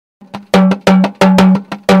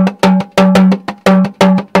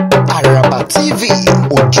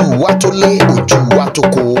ojú wa tó lé ojú wa tó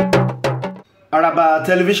kó. Araba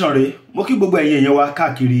tẹlifíṣàn rèé, mo kí gbogbo ẹ̀yin èèyàn wa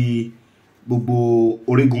káàkiri gbogbo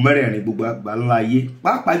orígun mẹ́rẹ̀ẹ̀rin gbogbo àgbáńlá ayé,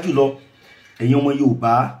 pàápàá jùlọ ẹ̀yin ọmọ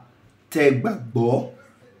Yorùbá tẹ́ gbàgbọ́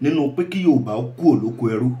nínú pé kí Yorùbá ó kúrò lóko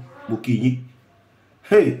ẹrú, mo kí yín.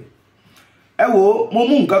 Ẹ wò, mo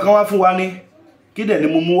mú nǹkan kan wá fún wa ní kí dẹ̀ ni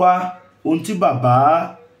mo mú wá ohun tí bàbá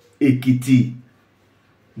Ekiti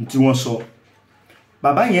tí wọ́n sọ.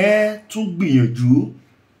 Bàbá yẹn tún gbìyànjú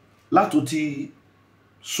láti ti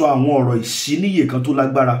sọ àwọn ọ̀rọ̀ ìṣíníyè kan tó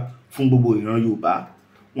lágbára fún gbogbo ìran Yorùbá.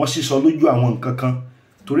 Wọ́n sì sọ lójú àwọn nǹkan kan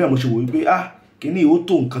torí àmọ́ ṣe wò wípé kíní ó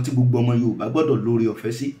tó nǹkan tí gbogbo ọmọ Yorùbá gbọ́dọ̀ lórí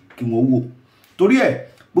ọ̀fẹ́ sí kí wọ́n wò. Torí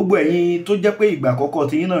gbogbo ẹ̀yin tó jẹ́ pé ìgbà àkọ́kọ́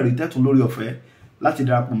tí yín náà rí tẹ́tùn lórí ọ̀fẹ́ láti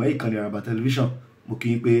darapọ̀ mọ́ ìkànnì Araba tẹlifíṣàn, mo kí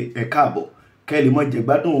yín pé ẹ káàbọ̀, kẹ́ ẹ lè mọ jẹ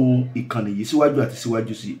gbádùn ìkànnì yìí síwájú àti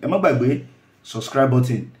síwájú sí. Ẹ má gbàgbé subscribe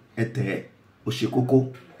button, ẹ tẹ̀ ẹ́, ó ṣe kókó.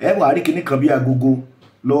 Ẹ wá rí kíní kan bí agogo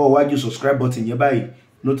lọ́wọ́ wájú subscribe button yẹn báyìí,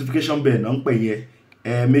 notification bell náà ń pè yẹn.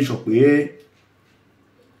 Ẹ make sure pé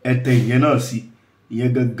ẹ tẹ̀ ìyẹn náà sí.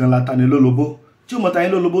 Ìyẹn gangan la tani lólobó tí ó mọ tani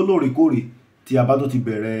lólobó lóòrèkóòrè tí a bá tó ti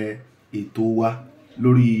bẹ̀rẹ̀ ètò wa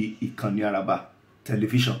lórí ìkànnì Araba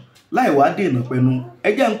tẹlifíṣàn. Láì wá dènà pẹnu, ẹ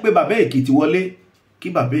jẹ́ ń pé bàbá Ekiti wọlé kí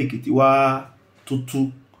bàbá Ekiti wá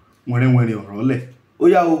tuntun wẹ̀rẹ̀wẹ̀rẹ̀ ọ̀rọ̀ lẹ̀. Ó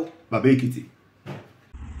yá o, bàbá Ekiti.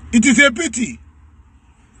 It is a pity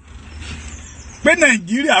pé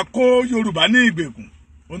Nàìjíríà kó Yorùbá ní ìgbèkùn,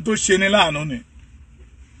 ohun tó ṣe ní láàánú ni.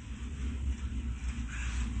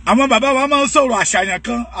 Àwọn bàbá wa máa ń sọ̀rọ̀ àṣàyàn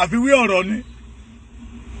kan àfiwé ọ̀rọ̀ ni.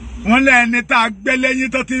 Wọ́n lẹ́ni tá a gbẹ́ lẹ́yìn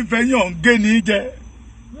tó ti ń fẹ̀yìn ọ̀hún gé ní jẹ.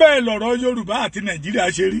 Bẹ́ẹ̀ lọ̀rọ̀ Yorùbá àti Nàìjíríà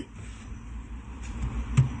ṣe rí.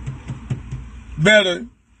 Bẹ́ẹ̀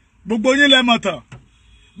gbogbo yín lẹ mọ̀ tán.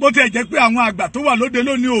 Bó ti ẹ̀ jẹ́ pé àwọn àgbà tó wà lóde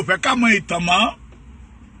lónìí ò fẹ́ ká mọ ìtàn mọ́.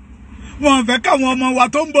 Wọ́n fẹ́ káwọn ọmọ wa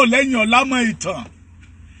tó ń bọ̀ lẹ́yìn ọ̀la mọ ìtàn.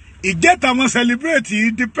 Ìjẹta wọn celebrate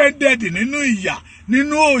independent nínú ìyà,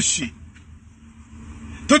 nínú òṣì.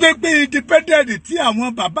 Tó dé pé independent tí àwọn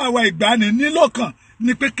bàbá wa ìgbàanì ní lọ́kàn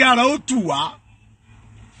ni pé kí ara ó tù wá.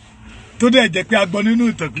 Tó dé jẹ́ pé a gbọ́ nínú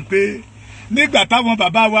ìtàn pípé nígbà táwọn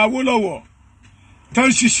bàbá wa Awólọ́wọ̀ tó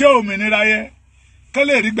ń ṣiṣẹ́ òmìnira yẹn tó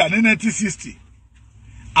lè rí gbà ní 1960.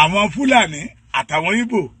 Àwọn Fúlàní àtàwọn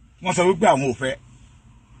Ìgbò wọ́n sọ wípé àwọn ò fẹ́.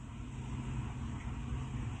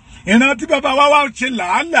 Ìran tí bàbá wa wá ṣe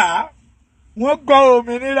làálàá, wọ́n gbọ́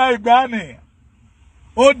òmìnira ìgbàanì.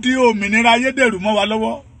 Ó di òmìnira ayédèrú mọ́ wa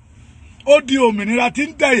lọ́wọ́. Ó di òmìnira tí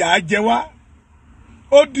ń dẹ̀yà jẹ wá.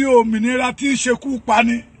 Ó di òmìnira tí ń ṣekú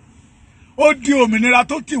pani. Ó di òmìnira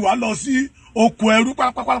tó tì wá lọ sí oko ẹrú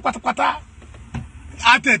pátápátá.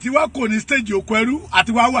 Àtẹ̀tí wa kò ní stage oko ẹrú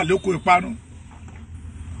àti wá wà lóko ìparun.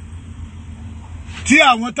 Tí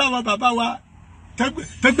àwọn táwọn bàbá wa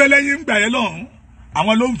tẹ́gbẹ́lẹ́yìn ń gbà yẹn lọ́hùn,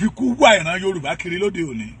 àwọn ló ń fi kú wá ìran Yorùbá kiri lóde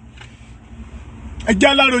òní. Ẹ jẹ́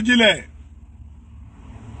aláròjinlẹ̀.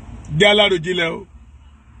 Jẹ́ aláròjinlẹ̀ o.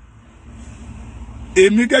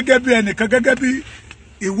 Èmi gẹ́gẹ́ bí ẹnìkan, gẹ́gẹ́ bí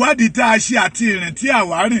ìwádìí tá a ṣe àti ìrìn tí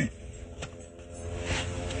àwa rìn.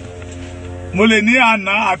 Mo lè ní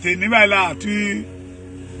àná àti níbàlá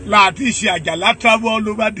láti ṣe àjàlá travel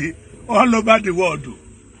all over the world.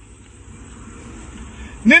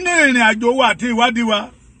 Nínú ìrìn àjò wa àti ìwádìí wa,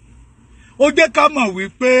 ó jẹ́ ká mọ̀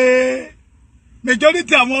wípé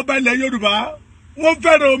majority àwọn ọba ilẹ̀ Yorùbá wọ́n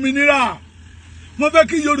fẹ́ràn òmìnira. Wọ́n fẹ́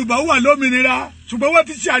kí Yorùbá wà lómìnira, ṣùgbọ́n wọ́n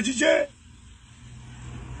ti ṣe àṣìṣe.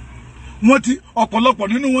 Ọ̀pọ̀lọpọ̀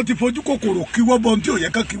nínú wọn ti fojú kòkòrò kí wọ́n bọ̀ tí ò yẹ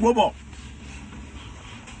kán kí wọ́n bọ̀.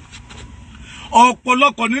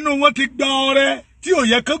 Ọ̀pọ̀lọpọ̀ nínú wọn ti gba ọrẹ tí ò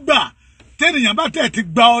yẹ kán gbà. Tẹ́nìyàn bá tẹ̀ ti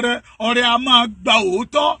gba ọrẹ a máa gba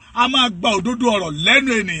òótọ́, a máa gba òdodo ọ̀rọ̀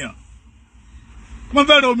lẹ́nu ènìyàn. Wọ́n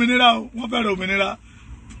fẹ́ràn òmìnira o, wọ́n fẹ́ràn òmìnira.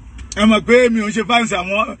 Ẹ mọ̀ pé mi ò ṣe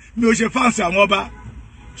fáǹsì àwọn ọba.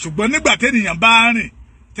 Ṣùgbọ́n nígbà tẹ́nìyàn bá rìn,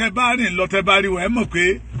 tẹ́ bá rìn lọ tẹ́ bá rí wọn, ẹ mọ̀ pé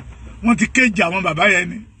wọ́n ti kéjì àwọn bàbá yẹn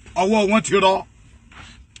ni. Ọwọ́ wọn ti rọ.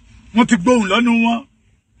 Wọ́n ti gbóhùn lọ́nu wọn.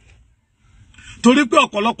 Torí pé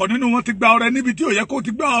ọ̀pọ̀lọpọ̀ nínú wọn ti gba ọrẹ níbi tí ò yẹ kó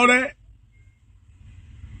ti gba ọrẹ.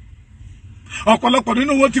 Ọ̀pọ̀lọpọ̀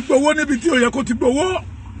nínú wọn ti gbowó níbi tí ò yẹ kó ti gbowó.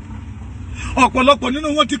 Ọ̀pọ̀lọpọ̀ nínú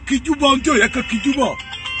wọn ti kíjú bọ̀ tí ò yẹ kó kíjú bọ̀.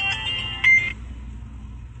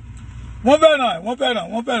 Wọ́n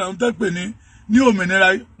fẹ́ràn ń tẹ́ pè ní òmìnira,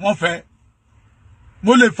 wọ́n fẹ́.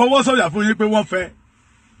 Mo lè fọwọ́ sọ̀yà fún yín pé wọ́n fẹ́.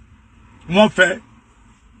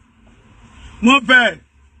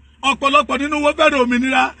 Ọ̀pọ̀lọpọ̀ nínú wọn fẹ́ràn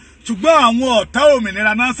òmìnira, ṣùgbọ́n àwọn ọ̀tá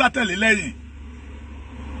òmìnira náà sátẹ̀lé lẹ́yìn.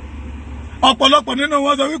 Ọ̀pọ̀lọpọ̀ nínú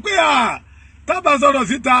wọn sọ wípé tábà sọ̀rọ̀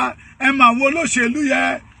síta ẹ mà àwọn olóṣèlú yẹ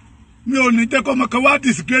mi ò ní jẹ́ kọ́mọ kan wá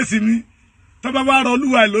disgrace mi. Tábà wá rọ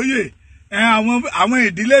Olúwa ẹ̀ lóyè àwọn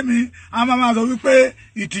ìdílé mi a máa sọ wípé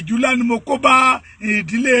ìtìjú lá ni mo kó bá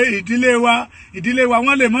ìdílé wa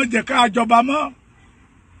wọ́n lè mọ́ jẹ́ ká jọba mọ́.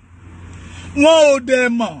 Wọ́n ò dẹ̀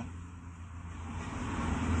mọ̀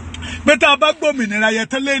pé tá a bá gbòmìnira yẹn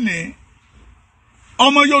tẹ́lẹ̀ ní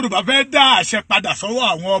ọmọ Yorùbá fẹ́ dá àṣẹ padà sọ́wọ́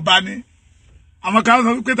àwọn ọba ni. Àwọn kan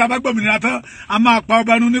sọ wípé tá a bá gbòmìnira tán a máa pa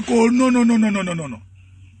ọba nu ní kò no.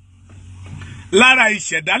 Lára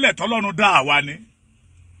ìṣẹ̀dálẹ̀ tọ́lọ́run dá àwa ni.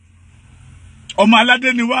 Ọmọ aládé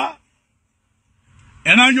ni wá.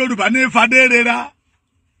 Ìran Yorùbá ní fadé rera.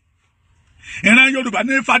 Ìran Yorùbá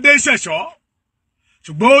ní fadé ṣẹ̀ṣọ́.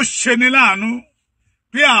 Ṣùgbọ́n ó ṣe ní láàánú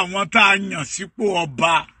pé àwọn tá a yàn sípò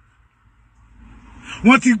ọba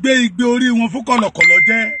wọ́n ti gbé igbe orí wọn fún kọ̀lọ̀kọ̀lọ̀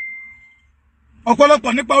jẹ́.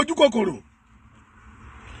 Ọ̀pọ̀lọpọ̀ nípa ojú kòkòrò.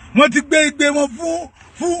 Wọ́n ti gbé igbe wọn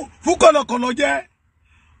fún kọ̀lọ̀kọ̀lọ̀ jẹ́.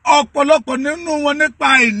 Ọ̀pọ̀lọpọ̀ nínú wọn nípa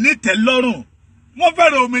ìnítẹ̀lọ́rùn. Wọ́n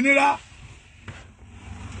fẹ́ràn òmìnira.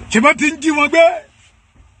 Ṣèbọn ti ń jí wọn gbé.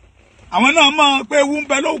 Àwọn náà mọ̀ pé ewu ń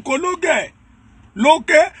bẹ lóko lókè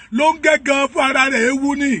ló ń gé gan fún ara rẹ̀ ewu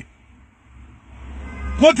ni.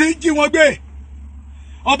 Wọ́n ti ń jí wọn gbé.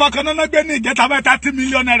 Ọba kan náà gbé ní ìjẹta bá 30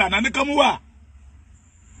 million naira náà ní kánmú wà.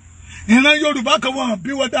 Ìran Yorùbá kan wọ́n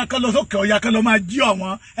bí wọ́n dá kan lọ sókè ọ̀yà kan lọ máa jí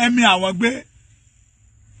àwọn ẹ̀mí àwọn gbé.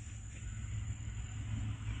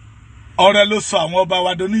 Ọ̀rẹ́ ló sọ àwọn ọba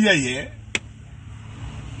wa doníyẹ̀yẹ́.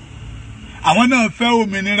 Àwọn náà fẹ́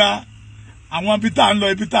òmìnira. Àwọn ibi tá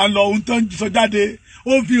ń lọ ohun tó ń sọ jáde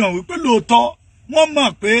ó fi hàn wípé lóòótọ́ wọ́n mọ̀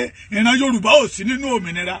pé ìran Yorùbá ò sí nínú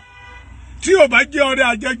òmìnira. Tí ò bá jẹ́ ọ̀rẹ́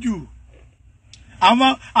ajẹ́jù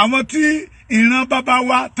àwọn tí ìran bàbá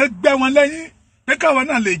wa tó gbẹ́ wọn lẹ́yìn pé káwọn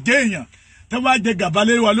náà lè jẹ́ èèyàn tó bá jẹ gàba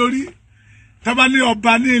lé wa lórí tó bá ní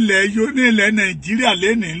ọba ní ilẹ̀ Nàìjíríà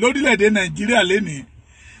lénìí lórílẹ̀‐èdè Nàìjíríà lénìí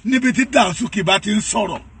níbi tí Dànsúkì bá ti ń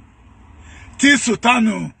sọ̀rọ̀ tí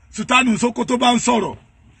Sultanu Sokoto bá ń sọ̀rọ̀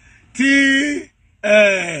tí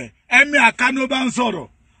Emir Kano bá ń sọ̀rọ̀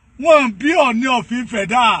wọ́n bí Ọọ̀ni of Ifẹ̀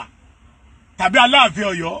dá tàbí Aláàfin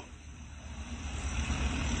Ọ̀yọ́.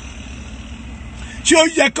 Tí ó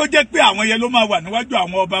yẹ kó jẹ́ pé àwọn yẹn ló máa wà níwájú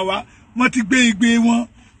àwọn ọba wa wọ́n ti gbé igbe wọn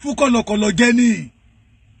fún kọ̀lọ̀kọ̀lọ̀ jẹ́ ní.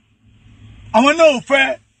 Àwọn náà ò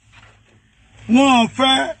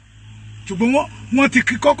fẹ́ ṣùgbọ́n wọ́n ti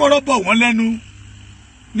kí kọ́kọ́rọ́ bọ̀ wọ́n lẹ́nu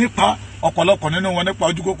nípa ọ̀pọ̀lọpọ̀ nínú wọn nípa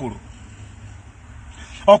ojú kòkòrò.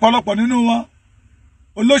 Ọ̀pọ̀lọpọ̀ nínú wọn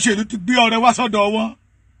olóṣèlú ti gbé ọrẹ wá sọ́dọ̀ wọn.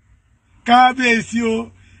 Kábíyèsí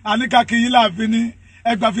o àníkàkíyí láàfin ní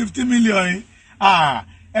ẹgbà 50 million yìí.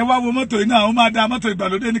 Ẹ wá wo mọ́tò yìí náà ó máa da mọ́tò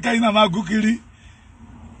ìgbàlódé ní káyìn náà máa gún kiri.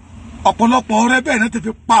 Ọ̀pọ̀lọpọ̀ ọrẹ bẹ́ẹ̀ náà ti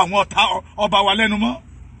fi pa àwọn ọ̀tá ọba wa lẹ́nu mọ́.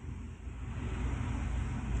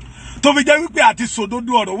 Tó fi jẹ́ wípé àti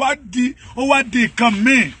sòdodo ọ̀rọ̀ wá di nǹkan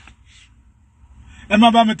míì. Ẹ má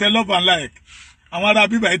bá mi tẹ love and like. Àwọn ará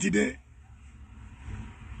bíbá yìí ti dé.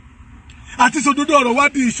 Àti sòdodo ọ̀rọ̀ wá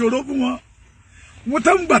di ìṣòro fún wọn. Wọ́n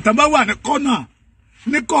tẹ́ ń gbà tán bá wà ní kọ́nà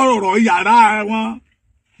ní kọ̀rọ̀ yàrá wọn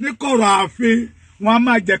ní kọ̀rọ̀ ààfin wọn a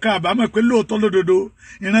máa jẹ́ ká àbámọ̀ pé lóòótọ́ lódodo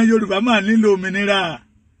ìran Yorùbá máa nílò òmìnira.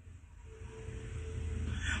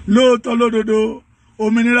 Lóòótọ́ lódodo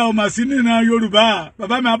òmìnira ò mà sí ní ìran Yorùbá.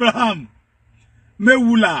 Bàbá mi Abraham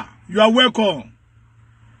Mewula, you are welcome.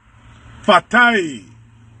 Fatai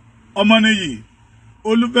Ọmọnìyí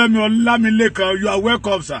Olúfẹ́mi Ọlámilékan, you are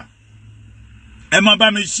welcome sir. Ẹ má bá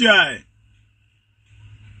mi share ẹ̀.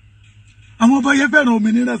 Àwọn ọba yẹn fẹ́ràn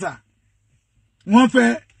òmìnira sà. Wọ́n fẹ́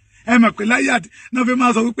ẹ mọ̀ pé láyé àti náà fi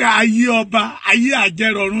máa sọ wípé ayé ọba ayé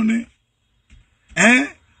àjẹrọ̀run ni.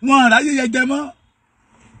 Wọ́n ráyé yẹjẹ mọ́.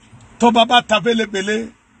 Tọ́ba bá ta fẹ́lẹ́fẹ́lẹ́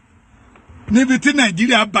níbi tí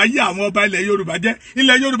Nàìjíríà bá yí àwọn ọba ilẹ̀ Yorùbá jẹ́.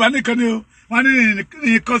 Ilẹ̀ Yorùbá nìkan ni o. Wọ́n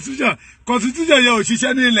ní constitution yẹn ò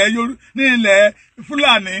ṣiṣẹ́ ní ilẹ̀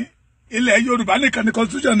Fúlàní. Ilẹ̀ Yorùbá nìkan ni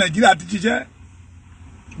constitution Nàìjíríà ti ṣiṣẹ́.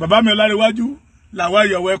 Bàbá mi Ọlárẹ̀wájú làwọn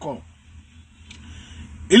ẹ̀yọ̀ wẹ́kọ̀.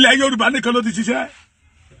 Ilẹ̀ Yorùbá nìkan ló ti ṣiṣẹ́.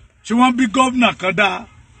 Ṣé wọ́n bí gọ́vnà kan dá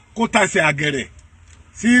kó tàṣẹ àgẹ̀rẹ̀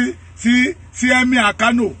sí Emir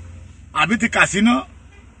Kano àbí ti Katsina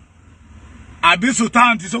àbí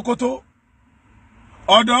Sultan ti Sokoto.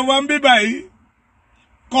 Ọ̀dọ̀ wa ń bí báyìí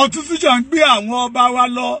constitution gbé àwọn ọba wa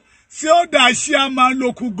lọ sí ọ̀dà chairman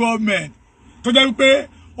local government tó jẹ́ wípé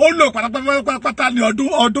ó lò pátápátá ní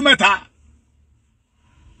ọdún mẹ́ta.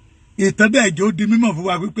 Ìtẹ́dẹ̀ ìjọ di mímọ̀ fún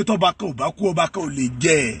wa wípé tọ́ba kan ò bá kú ọba kan ò lè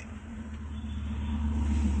jẹ ẹ̀.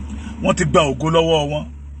 Wọ́n ti gba ògo lọ́wọ́ wọn.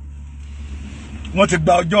 Wọ́n ti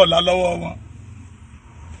gba ọjọ́ ọ̀la lọ́wọ́ wọn.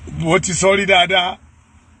 Wọ́n ti sọ rí dáadáa.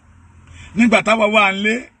 Nígbà táwa wà ń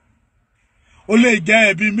lé ó lè jẹ́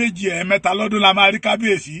ẹ̀bí méjì ẹ̀mẹ́ta lọ́dún la máa rí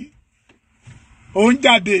kábíyèsí. Ó ń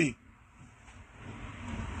jáde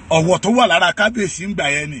ọ̀wọ̀ tó wà lára kábíyèsí ń gbà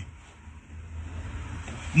yẹn ni.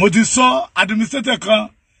 mo ti sọ administrator kan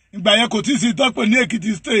ìgbà yẹn kò tí sí tọ́pẹ̀ ní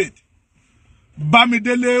Ekiti state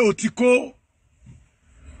Bámidélé Òtíkó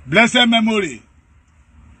blessed memory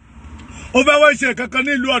ó fẹ́ wọ́n ṣe kankan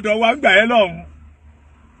ní ìlú ọ̀dọ̀ wa ńgbà yẹn lọ́hùn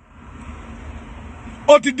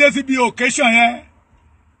ó ti dé síbi occasion yẹn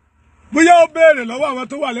bóyá ó béèrè lọ́wọ́ àwọn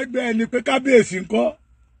tó wà lẹ́gbẹ̀ẹ́ ẹni pé kábíyèsí ńkọ́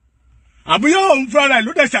àbúyá òun fúnra ẹ̀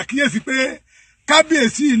ló dẹ̀ ṣàkíyèsí pé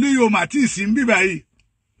kábíyèsí ìlú yìí ò mà tí ì sí ń bí báyìí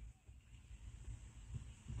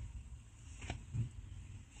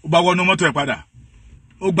ó bá wọnú mọ́tò ẹ̀ padà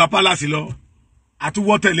ó gba pálásì lọ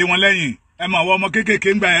àtúwọ́ tẹ̀lé wọn lẹ́yìn ẹ mọ̀ àwọn ọmọ kéékèèké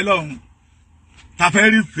ń gbà yẹn lọ́hùn tàfẹ́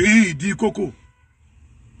rí fín ìdí kókò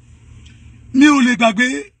mi ò lè gbàgbé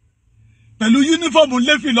pẹ̀lú yúnífọ̀mù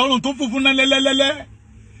lẹ́fì lọ́rùn tó funfun lẹ́lẹ́lẹ́lẹ́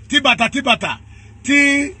tí bàtà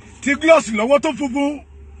tí glọ́ọ̀sì lọ́wọ́ tó funfun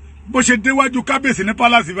bó ṣe déwájú kábíyèsí ní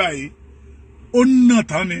pálásì báyìí ó nà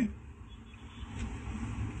tán ni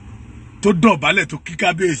tó dọ̀bálẹ̀ tó kí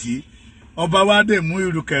kábíyèsí ọba wa dẹ̀ mú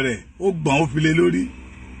ìrùkẹ̀rẹ̀ ó gbọ̀n ó fi lé lórí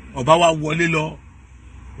ọba wa wọlé lọ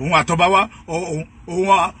òun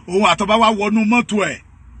àtọba wa wọnú mọ́tò ẹ̀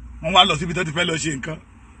wọ́n wá lọ síbi tó ti fẹ́ lọ ṣe nǹkan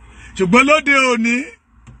ṣùgbọ́n lóde òní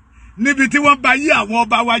níbi tí wọ́n bá yí àwọn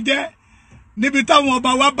ọba wa jẹ́ níbi táwọn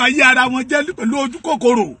ọba wa bá yí ara wọn jẹ́ pẹ̀lú ojú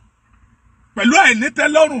kòkòrò pẹ̀lú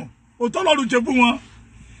àìnítẹ́lọ́rùn òtọ́lọ́rùn ṣe fún wọn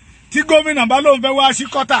tí gómìnà bá lóun fẹ́ wá sí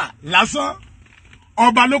kọ́tà lásán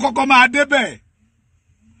ọba ló kọ́kọ́ máa débẹ̀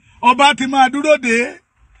ọba ti máa dúró dé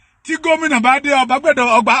tí gómìnà bá dé ọba gbẹ̀dọ̀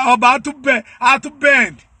ọba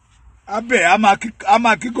àtúbẹ̀nd abẹ́ a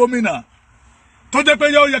máa kí gómìnà tó jẹ́ pé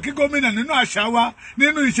yóò yẹ kí gómìnà nínú àṣà wa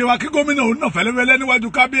nínú ìṣe wa kí gómìnà òun náà fẹ́lẹ́fẹ́lẹ́ níwájú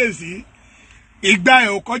kábíyèsí ìgbà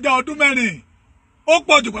ẹ̀ ò kọjá ọdún 4 ó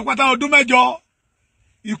pọ̀ jù pẹ́pátá ọdún 8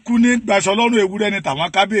 ikú ní gbaṣọ lọ́rùn ewúrẹ́ ní tàwọn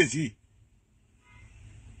kábíyèsí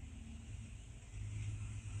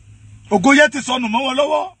ògóyẹ ti sọnù mọ́ wọn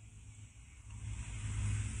lọ́wọ́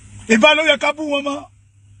ìbá ló yẹ ká bú wọn mọ́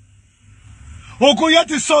ògóyẹ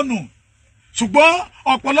ti sọnù ṣùgbọ́n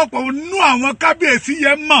ọ̀pọ̀lọpọ̀ nínú àwọn kábíyèsí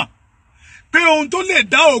yẹn mọ̀ pé ohun tó lè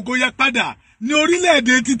dá ògóyẹ padà ní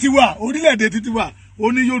orílẹ̀-èdè títí wa ó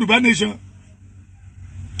ní Yorùbá nation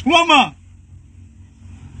wọ́n mọ̀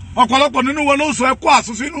ọ̀pọ̀lọpọ̀ nínú wọn ló sọ ẹkọ́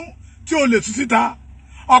àsúnsínú tí ó lè tú síta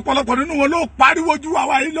ọ̀pọ̀lọpọ̀ nínú wọn ló pariwo ju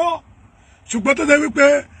àwa yìí lọ ṣùgbọ́n tó ṣe wípé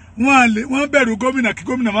wọ́n bẹ̀rù gómìnà kí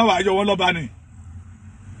gómìnà má wàá yọ wọ́n lọ́ba ni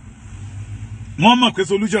wọ́n mọ̀ pé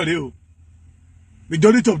solution rèé o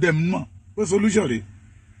majority of them mọ̀ pé solution rèé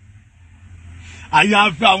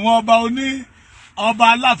àyàfi àwọn ọba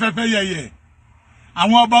aláfẹ́fẹ́ yẹyẹ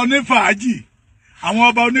àwọn ọba onífàájì àwọn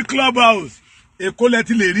ọba oní club house Èkó lẹ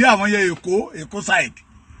ti lè rí àwọn yẹn Èkó side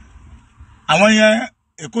àwọn yẹn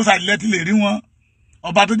Èkó side lẹ ti lè rí wọn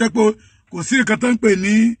ọba tó jẹ́ pé kò sí nǹkan tó ń pè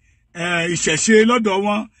ní ìṣẹ̀ṣe lọ́dọ̀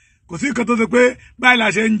wọn kò sí nǹkan tó ṣe pé báyìí la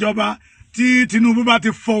ṣe ń jọba tí Tinubu bá ti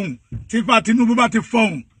fọhùn Tinubu bá ti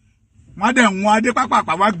fọhùn wọ́n dẹ̀ wọn adé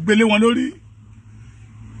pápápá wá gbélé wọn lórí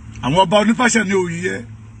àwọn ọba onífàṣẹ ní òyìyẹ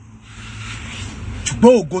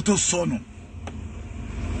ṣùgbọ́n ògo tó sọnù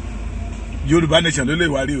Yorùbá nation ló lè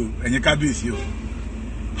wárí o ẹ̀yin kábíyèsí o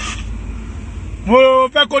mo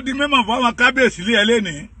fẹ́ kó di mímọ̀ fún àwọn kábíyèsí lé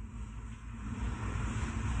ẹlẹ́ni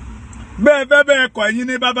bẹ́ẹ̀ kọ̀ ẹ̀yin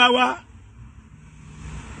ní bàbá wa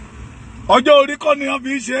ọjọ́ orí kọ́ ni wọ́n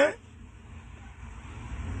fi ṣe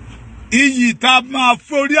iyì tá a máa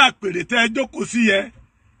forí àpèrè tẹ́ ẹ jókòó sí yẹ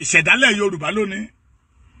ìṣẹ̀dálẹ̀ Yorùbá lónìí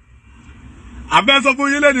àbẹ́ sọ fún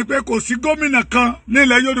yín lẹ́ni pé kò sí gómìnà kan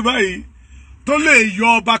nílẹ̀ Yorùbá yìí tó lè yọ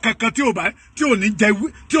ọba kankan tí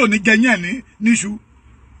ò ní jẹ yẹn níṣu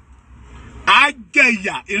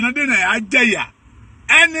àjẹyà ìrandínà àjẹyà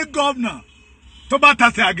any governor tó bá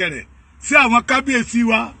tasẹ̀ àgẹ̀rẹ̀ sí àwọn kábíyèsí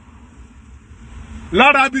wa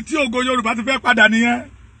lára ibi tí ògo Yorùbá ti fẹ́ padà nìyẹn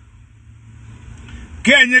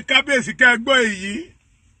kí ẹ̀yin kábíyèsí kẹ́ gbọ́ èyí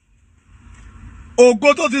ògo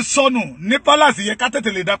tó ti sọnù ní pálásì yẹ ká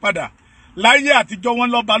tètè lè dá padà láyé àtijọ́ wọn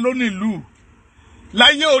lọ́ba ló nílùú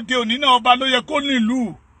láyé òde òní náà ọba ló yẹ kó nílùú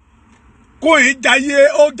kó yìí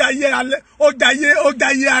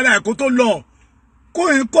jayé ara ẹ̀ kó tó lọ kó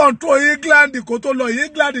yìí kọ́ńtró England kó tó lọ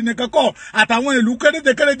England nìkan kọ́ àtàwọn ìlú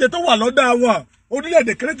kéréje tó wà lọ́dọ̀ àwọn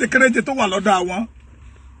orílẹ̀-èdè kéréje tó wà lọ́dọ̀ àwọn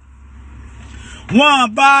wọ́n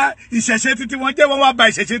bá ìṣẹ̀ṣe títí wọn jẹ́ wọ́n wá bà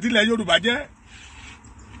ìṣẹ̀ṣe tilẹ̀ Yorùbá jẹ́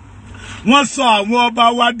wọ́n sọ àwọn ọba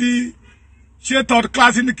wa di ṣé third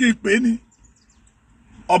class ní kí n pè ní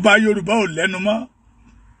ọba Yorùbá ò lẹ́nu mọ́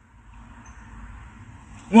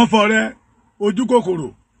wọ́n fọrẹ́ ojú kòkòrò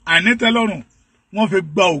àìnítẹ́lọ́rùn wọ́n fi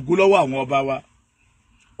gba ògo lọ́wọ́ àwọn ọba wa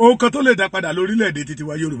ohun kan tó lè dá padà lórílẹ̀-èdè títí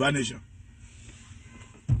wa Yorùbá nation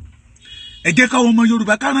ẹ jẹ́ káwọn ọmọ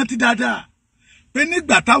Yorùbá ká rántí dáadáa pé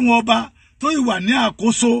nígbà táwọn ọba tó ìwà ní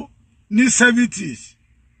àkóso ní 70s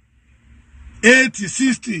 80,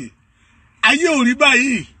 60. Ayé ò rí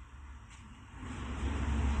báyìí.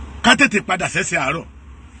 Ká tètè padà sẹ́sẹ̀ àárọ̀.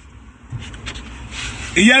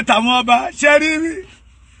 Ìyẹn tàwọn ọba ṣe rí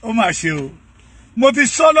ó mà ṣe o. Mo ti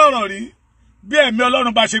sọ lọ́rọ̀ rí bí ẹ̀mí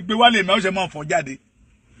Ọlọ́run bá ṣe gbé wálé mi ó ṣe máa fọ́ jáde.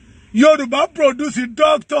 Yorùbá produce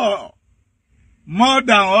doctor more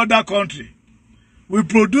than other country. We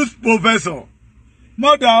produce professor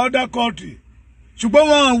more than other country. Ṣùgbọ́n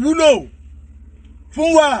wọn wúlò fún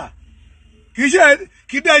wa. Kì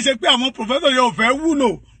í dẹ́ ṣe pé àwọn professor yóò fẹ́ wúlò.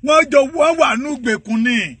 Wọ́n wà nú ìgbèkùn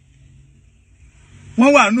ni.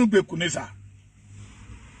 Wọ́n wà nú ìgbèkùn ni sà.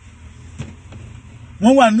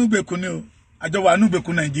 Wọ́n wà nú ìgbèkùn ni o. Àjọ wà nú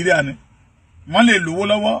ìgbèkùn Nàìjíríà ni. Wọ́n lè lówó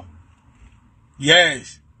lọ́wọ́. Yes.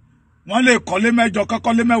 Wọ́n lè kọ́lé mẹ́jọ,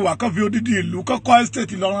 kọ́lé mẹ́wàá, kọ́ fi odidi ìlú, kọ́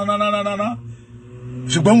estate lọ rán.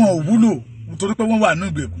 Ṣùgbọ́n wọn ò wúlò nítorí pé wọ́n wà nú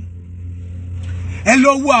ìgbèkùn. Ẹ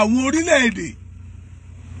lọ wo àwọn orílẹ̀-èdè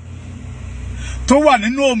tó wà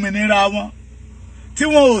nínú òmìnira wọn tí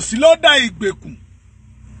wọn ò sí lọ́dà ìgbèkùn.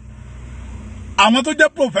 Àwọn tó jẹ́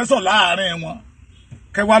professor láàárín wọn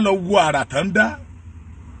kẹ́ wá lọ wo àrà tán dá.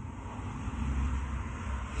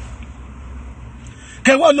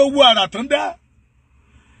 Kẹ́ wá lọ wo àrà tán dá.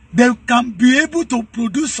 They can be able to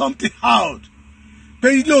produce something out. Pé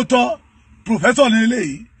ilé òótọ́ professor ní ilé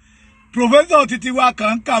yìí. Professor títí wa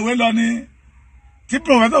kàn kàwé lọ ní. Tí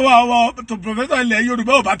professor ilẹ̀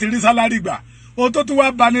Yorùbá ò bá ti rí sálárì gbà. Ó tó tún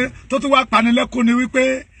wá panilẹ́kùn ni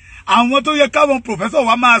wípé àwọn tó yẹ káwọn professor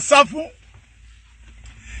wa máa sá fún.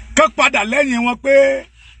 Kán padà lẹ́yìn wọn pé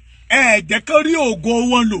ẹ jẹ́ kán rí ògo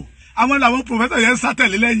wọn lò. Àwọn làwọn professor yẹn sá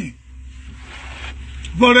tẹ̀lé lẹ́yìn.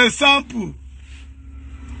 For example,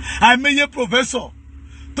 àìmọye professor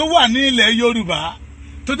tó wà ní ilẹ̀ Yorùbá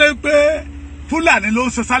tó jẹ́ pé Fúlàní ló ń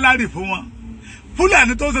ṣe sálárì fún wọn.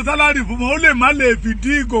 Fúlàní tó ń ṣe sálárì fún wọn ó lè má lè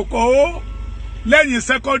fìdí ìgòkò ó lẹ́yìn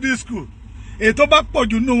secondary school. Èyí tó bá pọ̀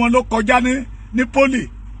jù nínú wọn ló kọjá ní poli.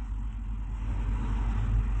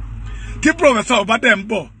 Tí professor bá dẹ̀ ń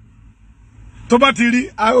bọ̀ tó bá ti rí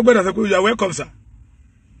ó gbọ́dọ̀ sọ pé you are welcome sir.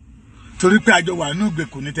 Torí pé àjọ wà nínú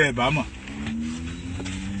ìgbèkùn ní tẹ́ ẹ bá mọ̀.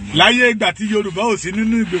 Láyé ìgbà tí Yorùbá ò sí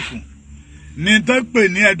nínú ìgbèkùn ní tó pè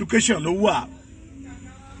ní education ló wà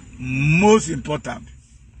most important,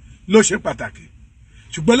 ló ṣe pàtàkì.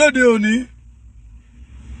 Ṣùgbọ́n lóde òní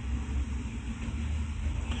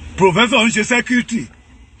professor ń ṣe security,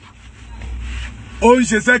 ó ń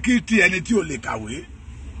ṣe security ẹni tí ò lè kàwé.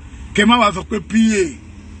 Kí má wá sọ pé PA.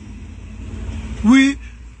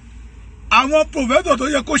 Àwọn professor tó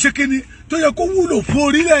yẹ kó ṣe kíni tó yẹ kó wúlò fún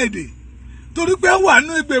orílẹ̀-èdè torí pé wà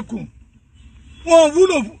nínú ìgbèkùn. Wọ́n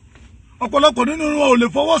wúlò ọ̀pọ̀lọpọ̀ nínú wọn ò lè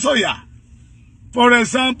fọwọ́ sọ̀yà. For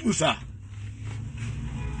example sir,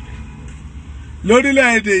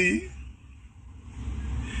 lórílẹ̀-èdè yìí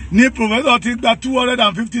ní professor ti gba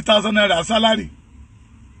 250,000 naira salary.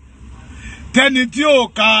 Tẹ́ni tí ó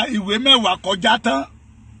ka ìwé mẹ́wàá kọjá tán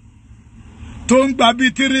tó ń gba bí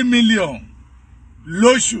 3 million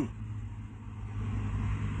lóṣù.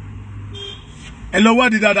 Ẹ lọ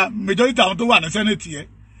wádìí dáadáa, majority àwọn tó wà ní senate yẹn,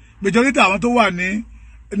 majority àwọn tó wà ní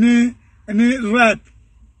rep,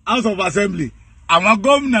 house of assembly, àwọn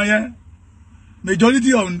gómìnà yẹn,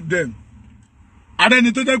 majority of them ààrẹ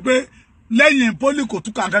ni tó jẹ́ pé lẹ́yìn poli kò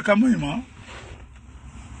tún kàn kankan mú ìmọ̀.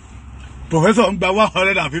 Professor ń gba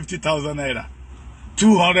 150,000 naira,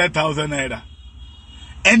 200,000 naira.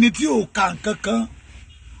 Ẹni tí ò kàn kankan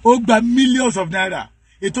ó gba millions of naira.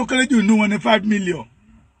 Ètò kéré jù nínú wọn ní 5 million.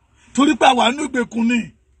 Torí pé àwa nínú ìgbèkùn ni.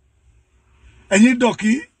 Ẹ̀yin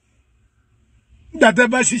dọ̀kí nígbà tẹ́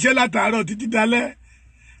bá ṣiṣẹ́ látàárọ̀ títí dalẹ́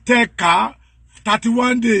tẹ́ ká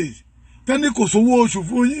 31 days tẹ́ni kò sówó oṣù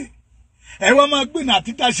fún yín. Ẹ wá máa gbìnà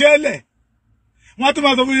àti taṣẹ́lẹ̀. Wọ́n tún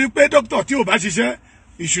máa sọ fún yín pé dókítà tí ò bá ṣiṣẹ́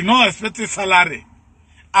you should not expect salary.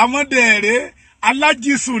 Àwọn dẹ̀rẹ̀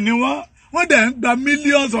alájísùn ni wọ́n dẹ̀ ń gba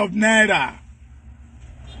millions of naira.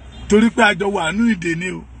 Torí pé àjọ wà nínú ìdè ni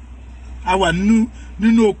o. A wà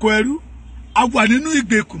nínú oko ẹrú. A wà nínú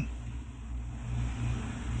ìgbèkùn.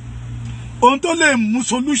 Ohun tó lè mú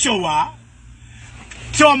solution wá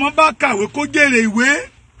tí ọmọ bá kàwé kó jèrè ìwé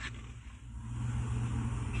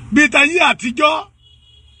bí tayé àtijọ́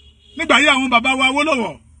nígbà yí àwọn bàbá wa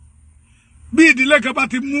Awólọ́wọ̀ bí ìdílé kan bá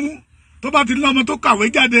ti mú tó bá ti lọ́mọ tó kàwé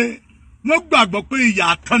jáde wọ́n gbàgbọ́ pé ìyà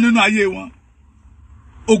tán nínú ayé wọn.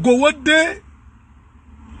 Ògòwò dé.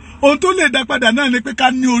 Ohun tó lè dá padà náà ni pé ká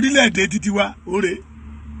ní orílẹ̀-èdè títí wa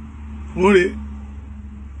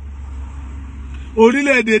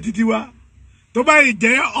orílẹ̀-èdè títí wa tó bá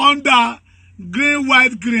jẹ́ under green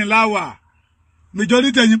white green láwà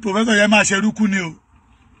majority ẹ̀yin professor yẹn máa ṣerú kú ni o.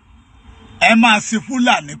 Ẹ máa ṣe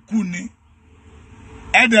Fúlàní kú ni.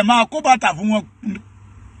 Ẹ dẹ̀ máa kó bàtà fún wọn.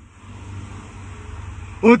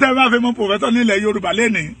 ó tẹ́ bá fẹ́ mọ̀ professor nílẹ̀ Yorùbá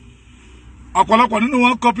lẹ́ni ọ̀pọ̀lọpọ̀ nínú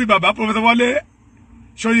wọn copy bàbá professor Wọlé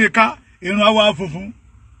Ṣóyínká irun àwa funfun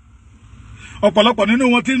ọ̀pọ̀lọpọ̀ nínú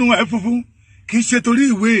wọn tí irun ẹ̀ funfun kì í ṣe torí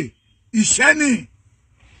ìwé iṣẹ́ ni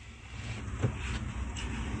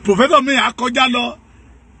professor mi akọjá lọ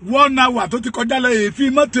 1 hour tó ti kọjá lọ èéfín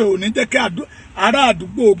mọ́tò ò ní jẹ́ kí ará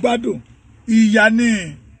àdúgbò gbádùn ìyá ni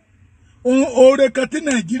oore kan tí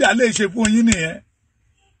Nàìjíríà lè ṣe fún yín nìyẹn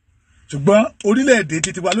ṣùgbọ́n orílẹ̀-èdè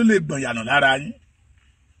títí wa ló lè gbọ̀nyànà lára yín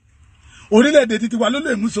orílẹ̀-èdè títí wa ló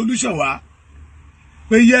lè mú solution wá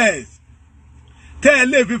pé yes tẹ́ ẹ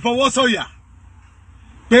lè fi fọwọ́ sọ̀yà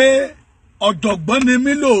pé ọ̀jọ̀gbọ́n ni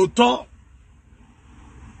mí lóòótọ́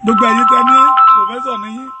gbogbo ẹ̀yin tẹ́ ní professor ni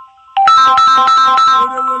yín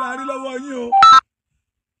oore wo la rí lọ́wọ́ yín o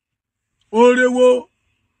oore wo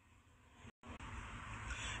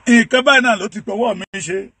nǹkan báyìí náà ló ti pọ̀wọ́ mi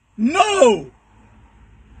ṣe no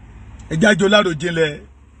ẹjájọ láròjinlẹ̀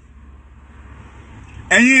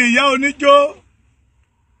ẹ̀yin ìyá oníjó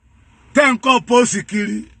tẹ́ǹkọ́ pósì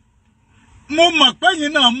kiri mo mọ̀ pé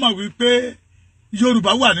ẹ̀yin náà mọ̀ wípé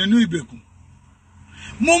Yorùbá wà nínú ìgbèkùn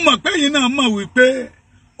mo mọ̀ pé ẹ̀yin náà mọ̀ wípé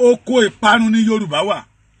oko ìparun ní Yorùbá wà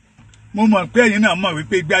mo mọ̀ pé ẹ̀yin náà mọ̀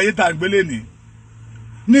wípé ìgbé ayé tá a gbé lénìí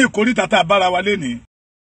ní ìkórìtà tá a bára wa lénìí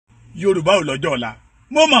Yorùbá ò lọ́jọ́ ọ̀la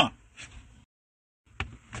mo mọ̀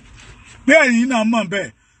pé ẹ̀yin náà mọ̀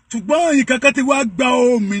bẹ́ẹ̀ ṣùgbọ́n ìkankan tí wá gba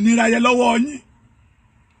òmìnira yẹn lọ́wọ́ yín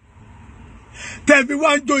tẹ̀bí wá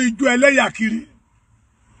ń jó ijó ẹlẹ́yà kiri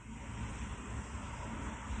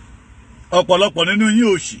ọ̀pọ̀lọpọ̀ nínú yín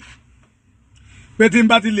òṣì pé tí n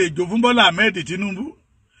bá ti lè jó fún Bọ́lá Ahmed Tinubu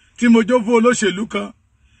tí mo jó fún olóṣèlú kan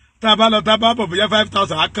tá a bá lọ tá a bá bọ̀ bóyá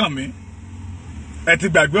 5,000 á kàn mí ẹ ti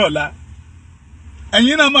gbàgbé ọ̀la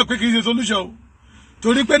ẹ̀yin náà mọ̀ pé kì í ṣe solution o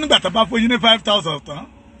torí pé nígbà tá a bá fún yín ní 5,000 tán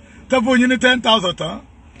tó fún yín ní 10,000 tán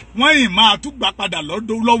wọ́n yìí máa tún gbà padà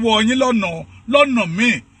lọ́wọ́ yín lọ́nà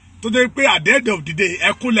míì tó dé pé at the end of the day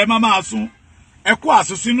ẹkún lẹ máa sun ẹkún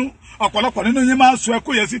àsúnsínú ọ̀pọ̀lọpọ̀ nínú yín máa sun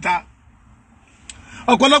ẹkún yẹn síta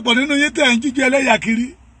ọ̀pọ̀lọpọ̀ nínú yín tẹ̀ ń jíjẹ ẹlẹ́yà kiri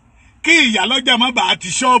kí ìyálọ́jà má bàa ti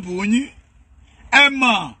ṣọ́ọ̀bù yín ẹ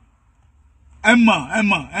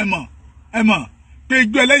mọ̀ pé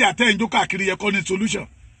ijó ẹlẹ́yà tẹ̀ ń jó káàkiri yẹ kọ́ ní solution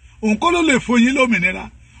òun kọ́ ló lè fún yín lómìnira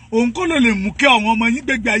òun kọ́ ló lè mú kí àwọn ọmọ yín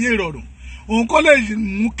gbégbé ayé ìrọ̀rùn òun kọ́ lè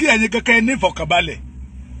mú kí ẹ̀yin kẹ́kẹ́ ní ìfọ̀kànbalẹ̀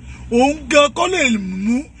òun gan kọ́ lè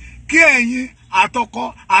mú kí ẹ̀yin àtọkọ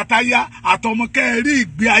àtaya àtọmọ kẹ́ẹ̀rí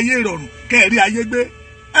ìgbé ayé ìrọ̀rùn kẹ́ẹ̀rí ayé gbé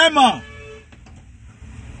ẹ mọ̀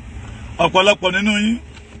ọ̀pọ̀lọpọ̀ nínú yín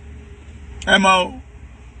ẹ mọ̀ o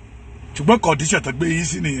ṣùgbọ́n condition tó gbé yín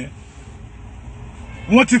sí nìyẹn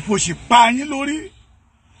wọ́n ti fòṣì pa yín lórí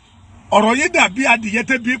ọ̀rọ̀ yín dàbí adìyẹ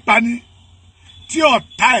tẹ́bí pani tí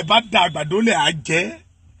ọ̀tá ẹ̀ bá da àgbàdo lẹ̀ á jẹ́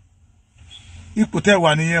ipò tẹ́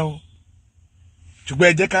wà nìyẹn o ṣùgbọ́n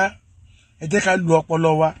ẹ jẹ́ ká lu ọpọlọ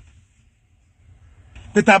wa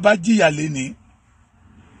pé tá a bá jìyà lénìí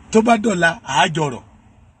tó bá dọ̀la àájọrọ̀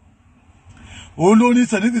olórin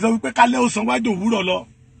sàn níbi sọ wípé kálẹ̀ ó san wájú òwúrọ̀ lọ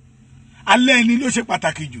alẹ́ ẹni ló ṣe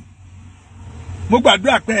pàtàkì jù mo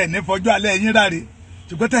gbàdúrà pé ẹ̀ ní fọjọ́ alẹ́ ẹ̀yin ráre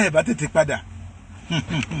ṣùgbọ́n tẹ́ ẹ̀ bá tètè padà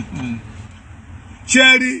ṣe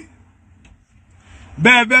rí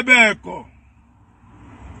bẹ́ẹ̀ kọ́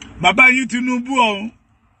bàbá yìí Tinubu ọ̀hún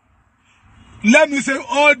let me say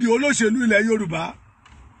all the olóṣèlú ilẹ̀ Yorùbá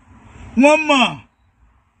wọ́n mọ̀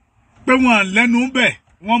pé wọ́n lẹ́nu bẹ̀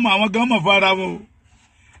wọ́n mọ̀ àwọn gan mọ̀ fún ara wọn o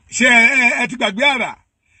ṣe ẹ ti gbàgbé àrà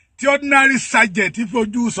tí ordinary sergeant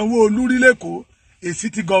fojú Sanwó-Olú rí lẹ́kọ̀ọ́ a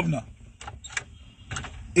city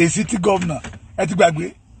governor ẹ ti gbàgbé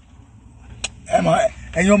ẹ mọ̀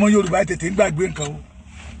ẹ̀yin ọmọ Yorùbá ẹ tètè ń gbàgbé nǹkan o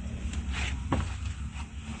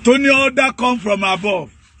tó ní order come from above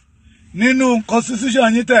nínú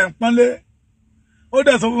constitution yín tẹ̀ ń pọ́nlé ó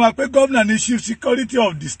dẹ̀ sọ fún wa pé gómìnà ní chief security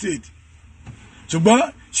of the state ṣùgbọ́n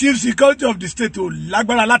chief security of the state ò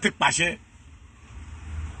lágbára láti pàṣẹ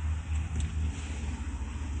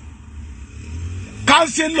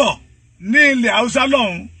councillor ní ilẹ̀ Haúsá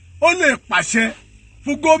lọ́hùn ó lè pàṣẹ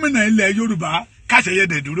fún gómìnà ilẹ̀ Yorùbá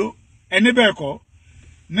káṣẹyẹdẹ dúró ẹni bẹ́ẹ̀ kọ́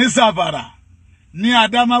ní Zamfara ní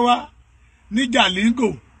Adamawa ní Jalingo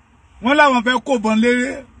wọ́n láwọn fẹ́ kó bọn léré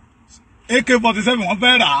AK-47 wọ́n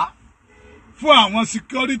fẹ́ rà á fún àwọn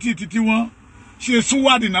security títí wọn ṣe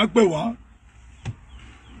súnwádìí náà pé wọ́n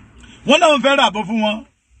náà fẹ́ rà bọ́ fún wọn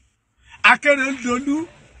Akérédolú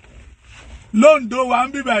lóńdó wa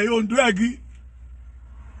ń bíbà yìí Oǹdó ẹ̀gí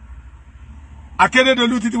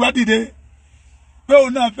Akérédolú títí wá dìde pé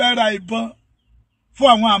òun náà fẹ́ ra ìbọn fún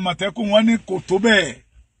àwọn Àmọ̀tẹ́kùn wọn ní kò tó bẹ́ẹ̀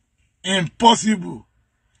impossible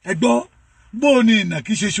ẹgbọ́ bó ni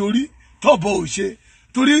ìnàkí ṣe ṣorí tọ́bọ̀ ò ṣe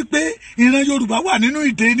torí pé ìran Yorùbá wà nínú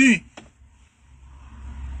ìdè ní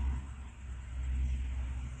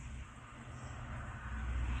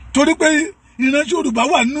torí pé ìran Yorùbá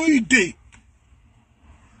wà nínú ìdè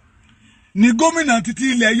ni gómìnà títí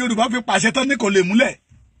ilẹ̀ Yorùbá fi pàṣẹ tán ní kò lè múlẹ̀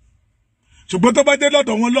ṣùgbọ́n tó bá dé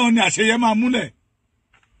lọ́dọ̀ wọn lọ́wọ́ ni àṣeyẹ máa múlẹ̀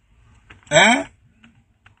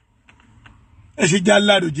ẹ ṣe já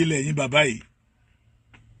láròjinlẹ̀ yín bàbá yìí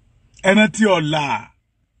ẹran tí ọ̀la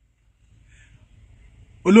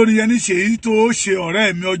olórí yẹn ní ṣèyí tó ṣe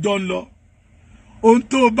ọ̀rẹ́ mi ọjọ́ ń lọ ohun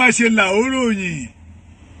tó bá ṣe làóró yìn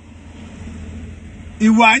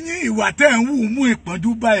ìwà yín ìwà tẹ́ ń wù mú ìpọ́njú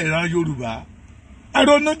bá ìran Yorùbá ẹ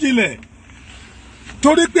ronú jinlẹ̀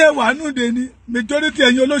torí pé wà núde ni majority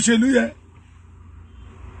ẹ̀yin olóṣèlú yẹ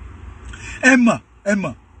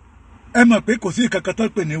ẹ mọ̀ pé kò sí ìkankan tó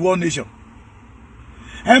pè ní one nation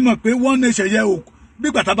ẹ mọ̀ pé one nation yẹ òkú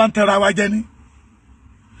bígbà tá bá ń tẹra wa jẹ ní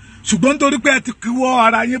ṣùgbọ́n nítorí pé ẹ ti kíwọ́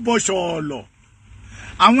ara yín bọ́ ṣọ̀ọ̀lọ̀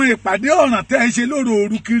àwọn ìpàdé ọ̀ràn tẹ́ ẹ ṣe lóru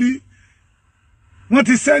òru kiri wọ́n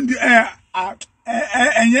ti sẹ́ndì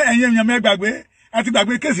ẹ̀yìn èèyàn mẹ́gbàgbé ẹ ti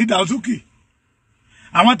gbàgbé kéèsì Dàsúkì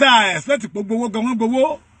àwọn tá a expect pé gbowó gan wọ́n gbowó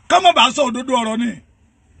kọ́mọ̀ bá sọ òdodo ọ̀rọ̀ ni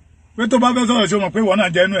pé tó bá fẹ́ sọ̀rọ̀ ṣe mọ̀ pé wọ́n náà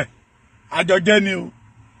jẹ́nu ẹ̀ àjọ jẹ́ ni o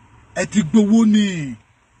ẹ ti gbowó ni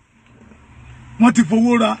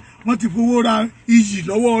wọ́n ti fowó ra iyì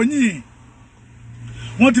lọ́wọ́ yín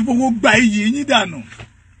wọ́n ti fowó gba iyì yín dànù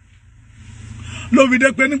ló fi dé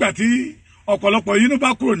pé nígbà tí ọ̀pọ̀lọpọ̀ yín bá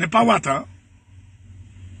kúrò ní power tán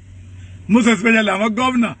most especially àwọn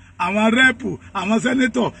gọ́vnà àwọn rẹ́pù àwọn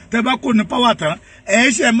sẹ́nétọ̀ tẹ́ bá kúrò ní power tán ẹ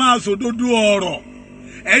ṣe máa sòdodo ọ̀rọ̀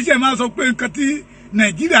ẹ ṣe máa sọ pé nǹkan tí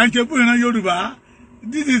Nàìjíríà ń ṣe fún ìran Yorùbá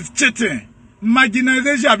this is cheating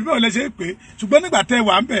marginalization àbí báwo lẹ ṣe pé ṣùgbọ́n nígbà tẹ́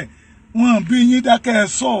wà ń bẹ̀ wọ́n bí yín dákẹ́ ẹ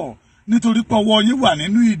sọ nítorí pé ọwọ́ yín wà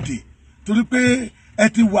nínú ìdè torí pé ẹ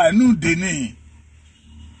ti wà nínú ìdè ni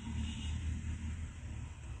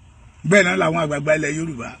bẹ́ẹ̀ náà làwọn àgbààgbà ilẹ̀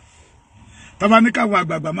Yorùbá tọ́ba ní káwọn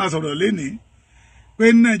àgbààgbà máa sọ̀rọ̀ lénìí pé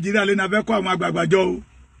Nàìjíríà lè na fẹ́ kó àwọn àgbààgbà jọ o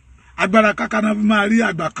agbára kákaná fi máa rí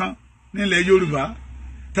àgbà kan nílẹ̀ Yorùbá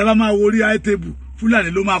tẹ́bá máa wo orí àìtẹ́bù Fúlàní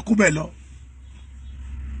ló máa kú bẹ̀ lọ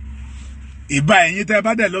ìbá ẹ̀yin tẹ́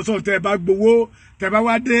bá dẹ̀ lọ́sọ̀ọ́ tẹ́ bá gbowó tẹ́ bá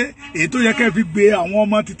wá dé èyí tó yẹ kẹ́ fi gbé àwọn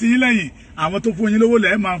ọmọ títí yín lẹ́yìn àwọn tó fún yín lówó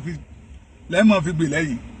lẹ́ẹ̀ máa fi gbé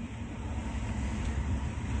lẹ́yìn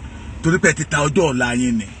torí pé ti ta ọjọ́ ọ̀la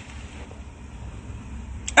yín ni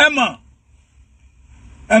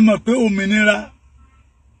ẹ mọ̀ pé òmìnira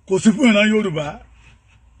kò sí fún ìran Yorùbá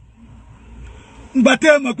ǹgbà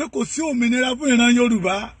tẹ́ ẹ mọ̀ pé kò sí òmìnira fún ìran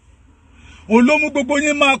Yorùbá òun ló mú gbogbo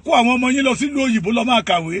yín máa kó àwọn ọmọ yín lọ sílùú òyìnbó lọ máa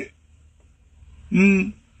kàwé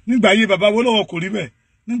nígbà ayé bàbá Awólọ́wọ̀ kò rí bẹ́ẹ̀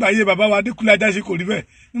nígbà ayé bàbá wa Adékúnlé Ajáṣin kò rí bẹ́ẹ̀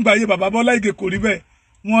nígbà ayé bàbá Bọ́lá Ìgè kò rí bẹ́ẹ̀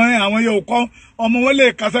wọ́n àwọn yẹ òkọ́ ọmọ wọn lè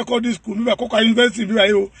ka secondary school bíbẹ̀ kókó yunifásitì bíbẹ̀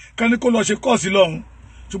yìí o kání kó lọ ṣe kọ́ọ̀sì lọ́hùn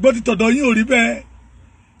ṣùgbọ́n ti tọ̀dọ̀ yín ò rí bẹ́ẹ̀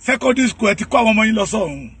secondary school ẹ ti kó àwọn ọmọ yín lọ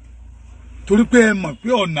sọ́hùn torí pé ẹ mọ̀ pé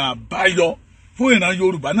ọ̀nà àbáyọ fún ìran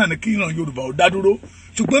Yorùbá náà ni kí ìran Yorùbá ò dá dúró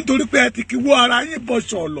ṣùgbọ́n nítorí pé ẹ ti kí wọ́ ara yín bọ́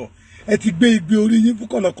ṣọ̀lọ̀ ẹ ti gbé igbe orí yín fún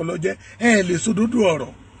kọ̀lọ̀kọ̀lọ̀ jẹ ẹ lè sódódó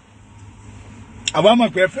ọ̀rọ̀ àwa mọ̀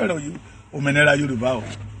pé ẹ fẹ́ràn yìí òmìnira Yorùbá o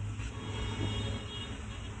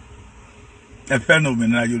ẹ fẹ́ràn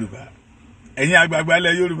òmìnira Yorùbá ẹ̀yin àgbààgbà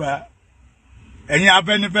ilẹ̀ Yorùbá ẹ̀yin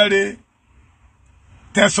Afẹ́nifẹ́re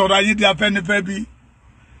tẹ́ sọ̀rọ̀ ayé di Afẹ́nifẹ́ bí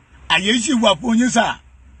àyè sì wà fún yín sà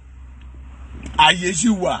àyè sì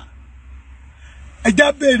wà ẹjá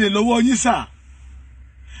béèrè lọ́wọ́ yín sà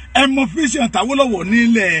ẹ mọ fíṣàn t'Awólọ́wọ̀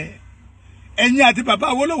nílẹ̀ ẹ̀yin àti bàbá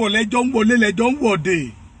Awólọ́wọ̀ lẹ́jọ́ ń wọlé lẹ́jọ́ ń wọ̀de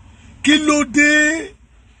kí ló dé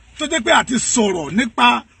tó jẹ́ pé àti sọ̀rọ̀ nípa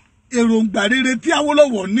èròǹgbà rere tí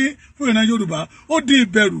Awólọ́wọ̀ ní fún ìran Yorùbá ó di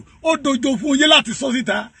ìbẹ̀rù ó dojo fún yín láti sọ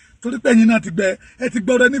síta torí pé ẹ̀yin náà ẹ ti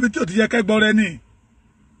gbọ́ rẹ níbi tí ò ti yẹ kẹ́ gbọ́ rẹ ní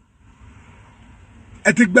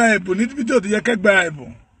ẹ ti gba ẹ̀bùn níbi tí ò ti yẹ kẹ́ gba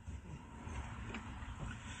ẹ̀bùn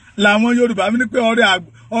làwọn Yorùbá ní pé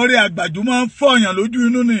ọrẹ àgbàjú máa ń fọyàn lójú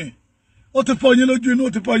inú ni ó ti fọ yín lójú inú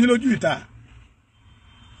ó ti fọ yín lójú ìta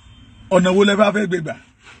ọ̀nà wo lẹ bá fẹ́ gbé gbà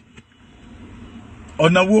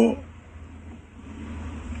ọ̀nà wo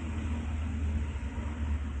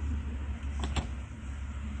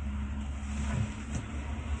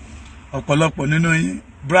ọ̀pọ̀lọpọ̀ nínú yín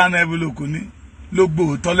brown envelope ní ló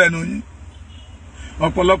gbòòtọ́ lẹ́nu yín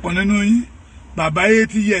ọ̀pọ̀lọpọ̀ nínú yín bàbá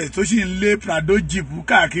 80 years tó sì ń lé Prado jeep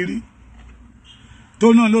káàkiri tó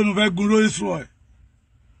náà lónìí fẹ́ gun Rolls Royce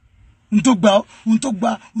n tó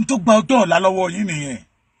gba ọjọ́ ọ̀la lọ́wọ́ yín nìyẹn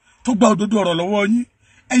tó gba òdodo ọ̀rọ̀ lọ́wọ́ yín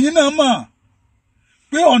ẹ̀yin náà mọ̀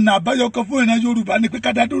pé ọ̀nà àbáyọ kan fún ìran Yorùbá ni pé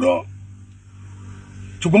ká dá dúró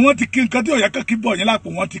ṣùgbọ́n wọ́n ti kí nǹkan tí ó yẹ kán kí bọ̀ yín lápò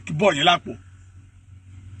wọ́n ti kí bọ̀ yín lápò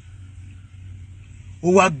ó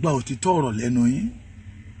wá gba òtítọ́ ọ̀rọ̀ lẹ́nu yín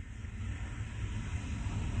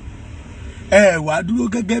ẹ wá dúró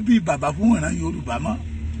gẹ́gẹ́ bí bàbá fún ìran Yorùbá mọ́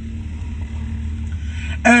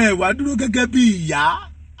ẹ wá dúró gẹ́gẹ́ bí ìyá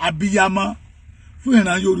abiyamọ fún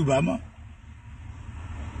ìran Yorùbá mọ́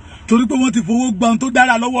torí pé wọ́n ti fowó gba ohun tó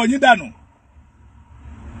dára lọ́wọ́ yín dànù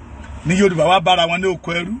ní Yorùbá wá bára wọn ní oko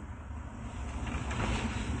ẹrú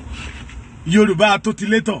Yorùbá tó ti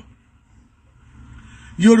létọ̀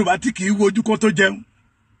Yorùbá tí kì í wojú kó tó jẹun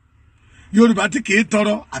Yorùbá tí kì í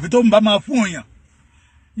tọrọ àfi tó ń bá máa fún òyàn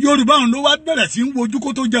Yorùbá òun ló wá bẹ̀rẹ̀ sí ń wojú kó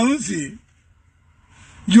tó jẹun sí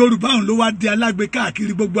Yorùbá òun ló wá di alágbe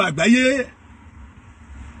káàkiri gbogbo àgbáyé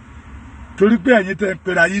torí pé ẹ̀yin tẹ́ ń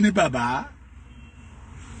pera yín ní bàbá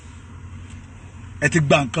ẹ ti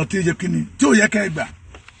gba nǹkan tí ó yẹ kíni tí ó yẹ kẹ́ ẹ gbà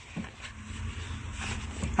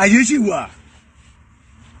àyè sì wà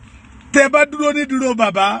tẹ́ bá dúró ní dúró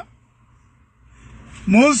bàbá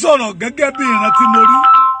mò ń sọ̀rọ̀ gẹ́gẹ́ bí ìran tí mo rí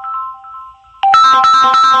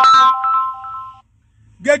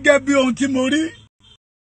gẹ́gẹ́ bí ohun tí mo rí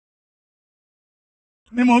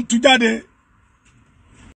ni mò ń tú jáde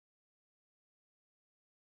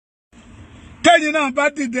kẹ́yìn náà bá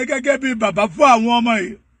dìde gẹ́gẹ́ bí bàbá fún àwọn ọmọ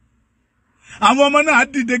yìí àwọn ọmọ náà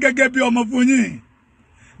dìde gẹ́gẹ́ bí ọmọ fún yín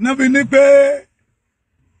náà fi ní pé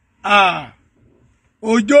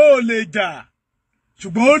òjò ò lè jà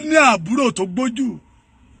ṣùgbọ́n ó ní àbúrò tó gbójú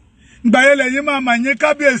gbàyẹ lẹ́yìn máa mà yín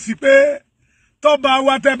kábíyèsí pé tọ́ba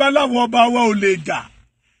wa tẹ́ bá láwọn ọba wa ò lè jà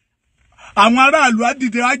àwọn aráàlú á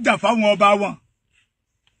dìde á jà fáwọn ọba wọn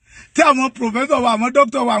tí àwọn pòfẹ́sọ̀ wa àwọn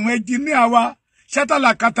dókítà wa àwọn ẹnjìníà wa ṣátàlà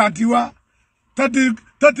kàtàntì wa tó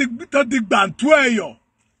ti gbàǹtú ẹ̀yọ̀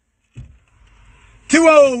tí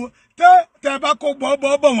wọn ò tẹ́ bá kó bọ́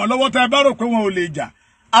wọn lọ́wọ́ tẹ́ bá rò pé wọn ò lè jà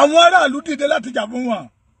àwọn aráàlú dìde láti jà fún wọn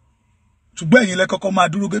ṣùgbọ́n ẹ̀yin lẹ kọ́kọ́ máa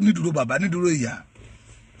dúró ní dúró bàbá ní dúró ìyá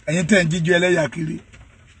ẹ̀yin tẹ́ ń jíjọ ẹlẹ́yà kiri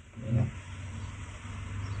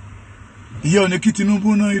ìyá ò ní kí Tinubu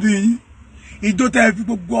náà rí yín ijó tẹ́ fi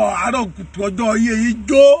gbogbo àárọ̀ kùtù ọjọ́ iye yìí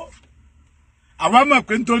jó àwa mọ̀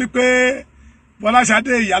pé nítorí pé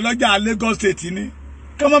Bọ́láṣadé ìyálọ́jà Lagos State ni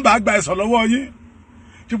kí wọ́n bá gba ẹ̀sọ̀ lọ́wọ́ yín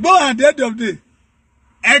ṣùgbọ́n at the end of the day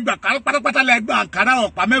ẹgbà pátápátá lẹ́gbà àkàrà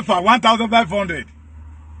ọ̀pá mẹ́fà 1,500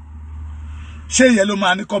 ṣé ìyẹn ló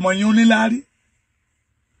máa ní kọ́mọ yín ó níláárí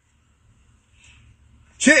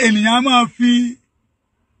ṣé ènìyàn máa fi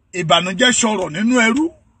ìbànújẹ́ sọ̀rọ̀ nínú ẹrú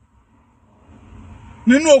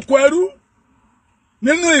nínú oko ẹrú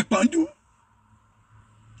nínú ìpọ́njú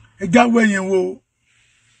ẹjá wẹ̀yìn wo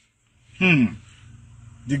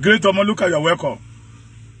the great Ọmọlúkà, you're welcome.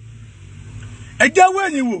 ẹjá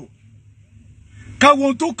wẹ̀yìn wo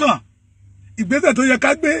káwọn tó kàn ìgbésẹ̀ tó yẹ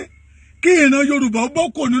ká gbé kí ìran Yorùbá bọ́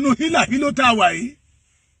kò nínú hílàhílò tá a wà yìí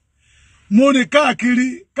mo rìn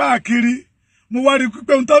káàkiri mo wá rí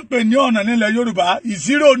pé ohun tó ń pè ní ọ̀nà nílẹ̀ Yorùbá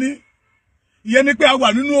ìṣirò ni ìyẹn ni pé a wà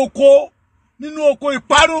nínú oko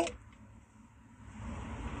ìparun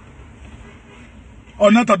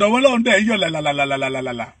ọ̀nà tọ̀dọ̀ wọn lọ́hùn dẹ̀ yọ̀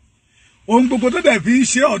làlàlàlàlàlà ohun gbogbo tó dẹ̀ fi ń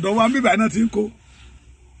ṣe ọ̀dọ̀ wa bíbá náà ti ń kó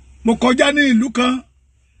mo kọjá ní ìlú kan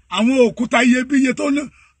àwọn òkúta iyebíye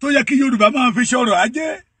tó yẹ kí Yorùbá máa fi ṣe ọrọ̀ ajé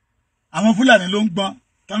àwọn Fúlàní ló ń gbọ́n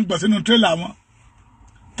tó ń gbọ́ sínú tírélà wọn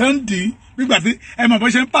tó ń dì í nígbà tí ẹ mọ̀ bó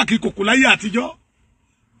ṣe ń pààkì kòkó láyé àtijọ́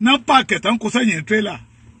náà pààkì tó ń kó sẹ́yìn tírélà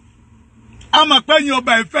a mọ̀ pé ẹ̀yin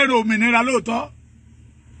ọba ẹ fẹ́ràn òmìnira lóòótọ́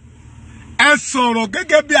ẹ sọ̀rọ̀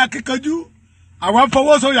gẹ́gẹ́ bí akíkanjú àwa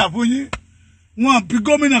fọwọ́sọ̀yà fún yín wọn bí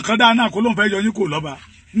gómìnà kan dáa náà kó ló ń fẹ́ yọ yín kò lọ́ba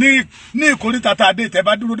ní ìkórìtà tá a dé ìtẹ́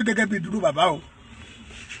bá dúró gẹ́gẹ́ bí dúró bàbá o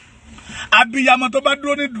abiyamọ tó bá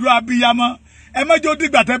dúró ní dúró abiyamọ ẹ mẹ́jọ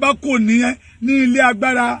dìgbà tẹ́ bá kò ní ilé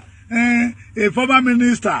agbára a former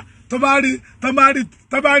minister tó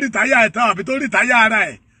bá rí táyà ẹ̀ tán àbí tó rí táyà ara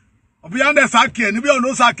ẹ̀ òbí yándẹ̀ sáàkì ẹ̀ níbi òun ló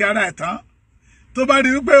sáàkì ara ẹ̀ tán tó bá rí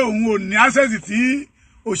wípé òun ò ní access sí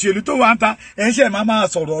òṣèlú tó wà ń ta ẹ̀ṣẹ̀ máa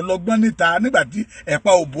sọ̀rọ̀ ọlọ́gbọ́n níta nígbà tí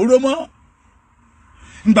ẹ̀pà ò bóró mọ́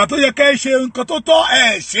ìgbà tó yẹ ká ẹ ṣe nǹkan tó tọ́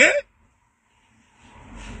ẹ̀ ṣe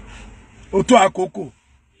ó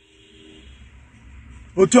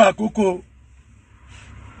tó àkókò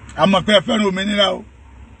àmọ́ pé ẹ fẹ́ràn òmìnira o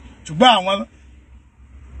ṣùgbọ́n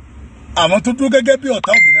àwọn tó dúró gẹ́gẹ́ bí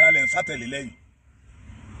ọ̀tá òmìnira lẹ̀ ń sátẹ̀lé lẹ́yìn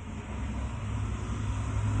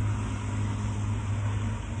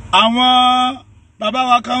àwọn bàbá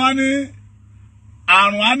wa kan wá ní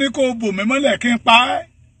àrùn á ní kó bò mí mọ́lẹ̀ kí n pa ẹ́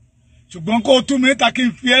ṣùgbọ́n kó tú mi ta kí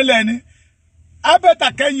n fi ẹ́ lẹ́ni abẹ́ta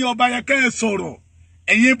kẹ́yìn ọba yẹn kẹ́ ẹ sọ̀rọ̀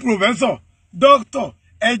ẹ̀yin pòfẹ́sọ̀ dókítọ̀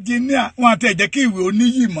ẹnjìníà wọn àti ẹ̀jẹ̀ kí ìwé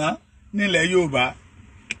oníyì mọ́ nílẹ̀ Yorùbá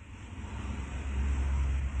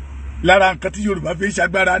lára nǹkan tí Yorùbá fi ń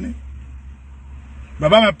ṣagbára ni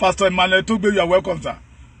bàbá mi Pastor Emmanuel tó gbé you are welcome sir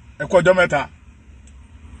ẹ kú ọjọ́ mẹ́ta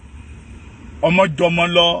ọmọ jọmọ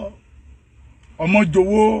lọ ọmọ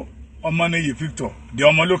jowó ọmọ níyì Victor the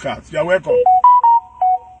Ọmọlúkà you are welcome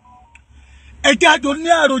ẹ jẹ́ àjò ní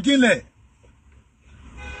àròjinlẹ̀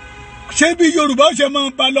ṣé bí Yorùbá ṣe máa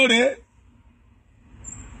ń bá lọ́rẹ̀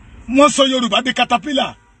wọ́n sọ Yorùbá di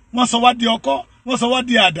caterpillar wọ́n sọ wá di ọkọ́ wọ́n sọ wá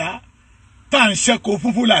di àdá tá à ń ṣẹ́kọ̀ọ́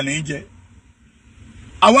fún Fúlàní jẹ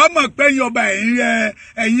àwa mọ̀ pé ẹ̀yin ọba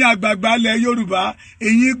ẹ̀yin àgbààgbà ilẹ̀ Yorùbá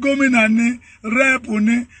ẹ̀yin gómìnà ni rẹ́ẹ̀pù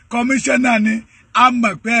ni kọmíṣánná ni a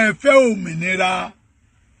mọ̀ pé ẹ fẹ́ òmìnira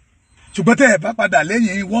ṣùgbọ́n tẹ́ ẹ bá padà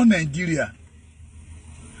lẹ́yìn wọ́n Nàìjíríà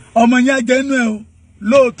ọmọ yẹn jẹ́ inú ẹ o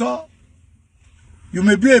lóòótọ́ you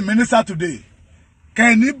may be a minister today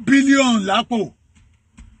kẹ́ni bílíọ̀nù lápò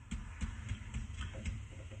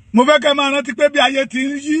mo fẹ́ kẹ́ máa rántí pé bí ayé ti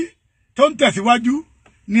ń yí tó ń tẹ̀síwájú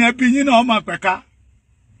ni ẹbí yín náà máa pẹ̀ka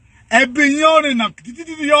ẹbí yín ó rìnà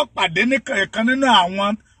títí yóò pàdé ní ẹ̀kan nínú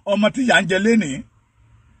àwọn ọmọ tí yà ń jẹ lénìí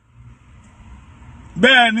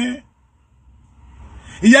bẹ́ẹ̀ ni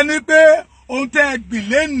ìyẹn ni pé ohun tẹ́ ẹ gbìn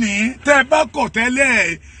lénìí tẹ́ ẹ bá kọ̀ tẹ́lẹ̀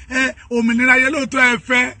òmìnira yẹn lóòótọ́ ẹ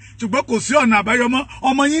fẹ́ ṣùgbọ́n kò sí ọ̀nà àbáyọ mọ́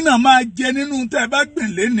ọmọ yín náà máa jẹ nínú tẹ́ ẹ bá gbìn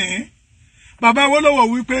lénìí bàbá Awólọ́wọ̀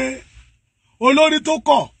wípé olórí tó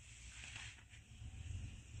kọ̀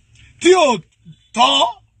tí ò tọ́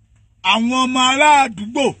àwọn ọmọ ará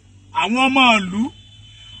àdúgbò àwọn ọmọ ìlú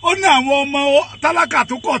ó ní àwọn ọmọ tálákà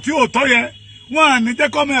tó kọ̀ tí ò tọ́ yẹ wọ́n à ní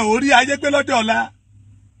jẹ́ kọ́mọ ẹ̀ orí ayé gbé lọ́jọ́ ọ̀la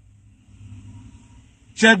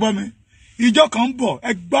ṣe gbọ́ mi ìjọ kan ń bọ̀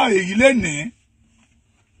ẹ gbọ́ èyí lénìí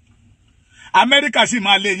Amẹ́ríkà sì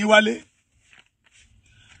máa lé yín wálé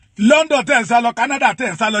London tẹ̀ ń sá lọ Canada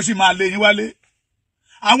tẹ̀ ń sá lọ sì máa lé yín wálé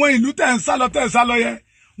àwọn ìlú tẹ̀ ń sá lọ yẹ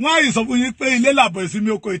wọ́n á yìí sọ fún yín pé ilé làbọ̀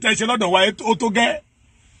ìsinmi oko ìtẹ́ṣe lọ́dọ̀ wa ó tó gẹ́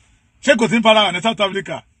ṣé kò sí ń fara hàn ní South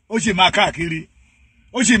Africa ó sì máa káàkiri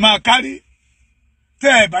ó sì máa kárí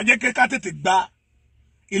tẹ́ ẹ̀ bá jẹ́ ká tètè gba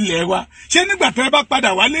ilẹ̀ wa ṣé nígbà tẹ́ ẹ bá padà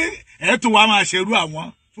wálé ẹ̀ tún wá máa ṣerú àwọn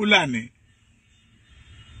Fúlàní.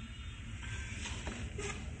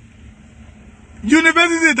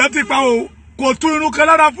 Yunifásitì tó ti pa o kò tún irun kan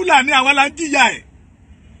lára Fúlàní àwa la ń jìyà ẹ̀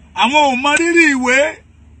àwọn ò mọ rírì ìwé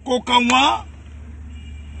kò kàn wọ́n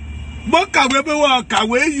bọ́ kàwé pé wọ́n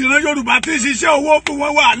kàwé ìran Yorùbá tí ń ṣiṣẹ́ owó fún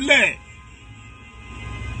wọn wà lẹ̀.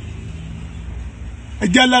 ẹ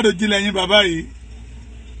jẹ́ aláròjinlẹ̀ yín bàbá yìí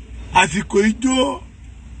àsìkò ijó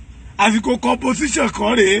àsìkò composition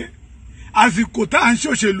kọ́ rèé àsìkò tá à ń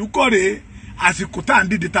ṣòṣèlú kọ́ rèé àsìkò tá à ń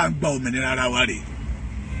dìde tá à ń gba òmìnira ara wa rèé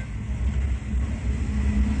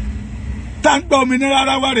tá à ń gba òmìnira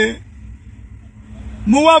ara wa rèé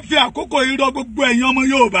mo wá fi àkókò yìí rọ gbogbo ẹ̀yin ọmọ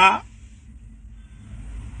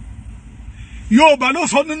Yorùbá ló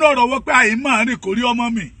sọ nínú ọ̀rọ̀ wọ́n pé àyè máa rìn kò rí ọmọ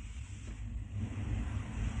mi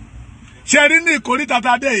ṣe rí ní ìkórí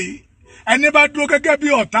tata dé yìí ẹni bá dúró gẹ́gẹ́ bí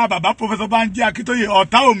ọ̀tá bàbá Professor Banji Akíntóyè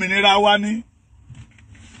ọ̀tá òmìnira wa ni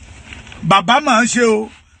bàbá máa ń ṣe o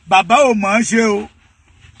bàbá ò máa ń ṣe o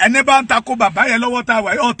ẹni bá ń takò bàbá yẹn lọ́wọ́ tá a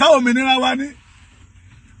wà ọ̀tá òmìnira wa ni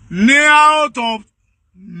ní out of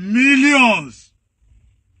millions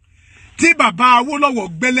tí bàbá Awólọ́wọ̀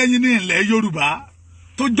gbé lẹ́yìn ní ilẹ̀ Yorùbá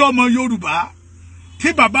tó jọmọ Yorùbá tí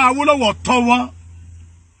bàbá Awólọ́wọ̀ tọ́ wọn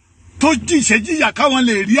tó jíṣẹ́jíyà káwọn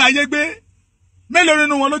lè rí ayé gbé mélòó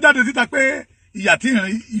nínú wọn ló jáde síta pé ìyà tí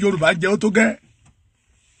Yorùbá jẹ ó tó gẹ́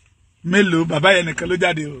mélòó bàbá yẹn nìkan ló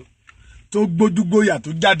jáde o tó gbójúgbóyà tó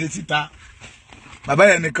jáde síta bàbá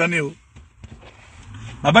yẹn nìkan ni o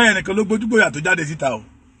bàbá yẹn nìkan ló gbójúgbóyà tó jáde síta o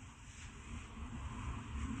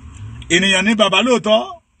ènìyàn ní bàbá lóòótọ́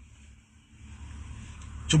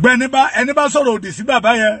ṣùgbọ́n ẹni bá sọ̀rọ̀ òdì sí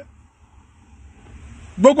bàbá yẹn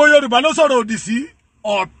gbogbo Yorùbá ló sọ̀rọ̀ òdì sí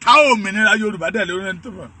ọ̀tá òmìnira Yorùbá dẹ̀ lórí ẹni tó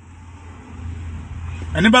fà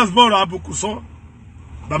ẹni bá sọ̀rọ̀ àbùkù sọ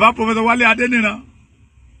bàbá Professor Wálé Adéníran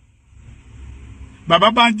bàbá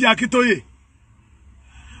Bánjí Akíntóyè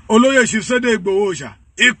olóyè Ṣìfṣẹ́dẹ̀ Ìgbòho Òòṣà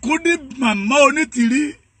ikú ní màmá onítìrí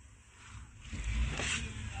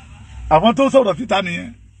àwọn tó sọ̀rọ̀ síta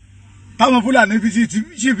nìyẹn táwọn Fúlàní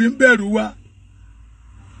sì fi ń bẹ̀rù wa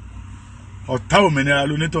ọ̀tá òmìnira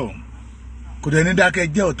lónítọ̀ kò dẹ̀ ní dákẹ́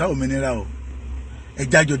jẹ́ ọ̀tá òmìnira o ẹ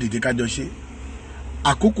jájọ dìde kájọ ṣe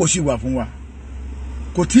àkókò sì wà fún wa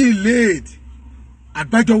kò tí ì léèdì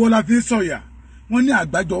àgbájọwọ́ la fi ń sọ̀yà wọ́n ní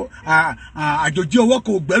àjòjì ọwọ́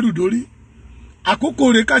kò gbẹ́rù dórí àkókò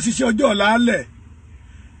rẹ̀ ká ṣiṣẹ́ ọjọ́ ọ̀la alẹ̀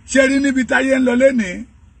ṣe rí níbi táyé ń lọ lénìí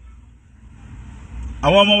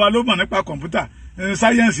àwọn ọmọ wa ló mọ̀ nípa kọ̀ǹpútà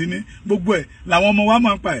sáyẹ́ǹsì ní gbogbo ẹ̀ làwọn ọmọ wa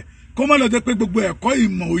máa ń pa ẹ̀ kó má lọ jẹ́ pé gbogbo ẹ̀kọ́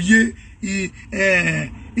ìmọ̀ òye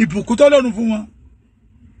ìbùkún tọ́lọ́run fún wọn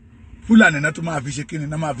Fúlàní náà tó máa fi ṣe kíni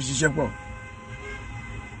náà máa fi ṣiṣẹ́ pọ̀.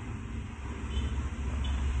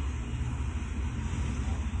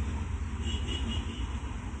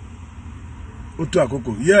 ó tó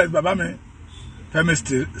àkókò yes bàbá mi Fẹ́mi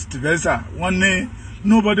Stevenson wọ́n ní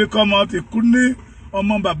nobody come out ikú ní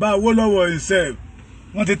ọmọ bàbá Awólọ́wọ̀ himself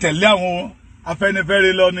wọ́n ti tẹ̀lé àwọn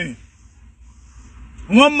Afẹ́nifẹ́re lọ ni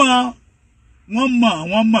wọ́n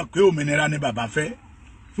mọ̀ pé òmìnira ni bàbá fẹ́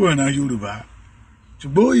fún ìran Yorùbá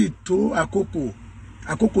ṣùgbọ́n ètò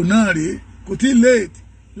àkókò náà rèé kò tí late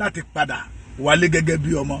láti padà wálé gẹ́gẹ́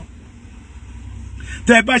bí ọmọ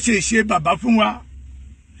tẹ́ bá ṣe ìṣe bàbá fún wa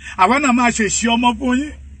àwa náà máa ṣe ìṣe ọmọ fún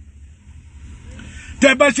yín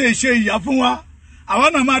tẹ́ bá ṣe ìṣe ìyá fún wa àwa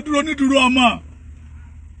náà máa dúró nídúró ọmọ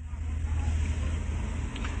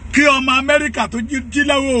kí ọmọ Amẹ́ríkà tó jí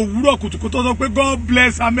láwọ̀ òwúrọ̀ kùtùkùtù sọ pé God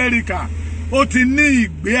bless America ó ti ní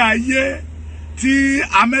ìgbé ayé tí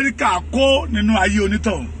Amẹ́ríkà kó nínú ayé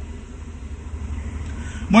onítọ̀hún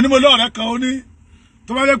mo ní mo lọ́ọ̀rẹ́ kan ó ní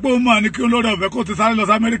tó bá jẹ́ pé ó mọ̀ ní kí olóore ọ̀fẹ́ kó ti sáré lọ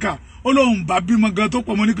sí Amẹ́ríkà ó lóun bá bímọ gan tó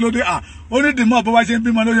pọ̀ mọ́ ní kí ló dé ó ní dìmọ́ bó bá ṣe ń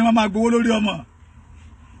bímọ ló ṣe máa gbowó lórí ọmọ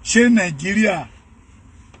ṣé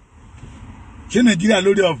Nàìjíríà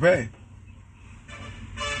lórí ọ̀fẹ́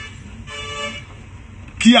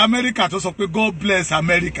kí Amẹ́ríkà tó sọ pé God bless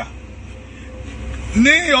America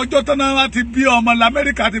ní ọjọ́ tó náà láti bí ọmọ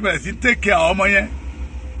l'Amẹ́ríkà ti bẹ̀rẹ̀ sí ń take care ọmọ yẹn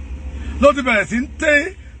ló ti bẹ̀rẹ̀ sí ń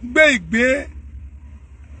gbé ìgbé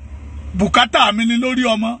bùkátà mi ní lórí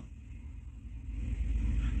ọmọ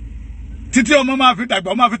títí ọmọ máa fi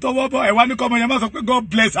dàgbà máa fi tọwọ́ bọ̀ ẹ̀wá ní kọ́mọ yẹn máa sọ pé God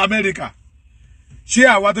bless America ṣé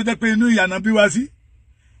àwa tó jẹ́ pé inú ìyà náà bí wá sí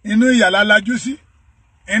inú ìyà lálájú sí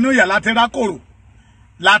inú ìyà látẹ́rá kòrò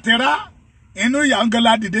látẹ́rá inú ìyà ń gan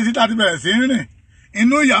la dìde sí láti bẹ̀rẹ̀ sí ń rìn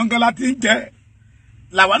inú ìyà ń gan la ti ń jẹ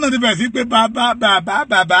làwa náà ti bẹ̀rẹ̀ sí pé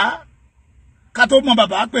bàbá ká tó mọ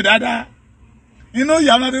bàbá pè dáadáa inú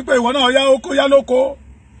ìyà náà ti pé ìwọ náà yá oko yá lóko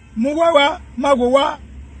mú wá má wò wá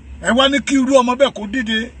ẹ wá ní kí irú ọmọ bẹ́ẹ̀ kó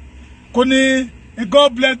dìde kó ní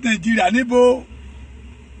God bless Nàìjíríà níbo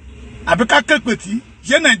àbí ká képètì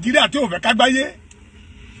ṣé Nàìjíríà tí ò fẹ́ ká gbáyé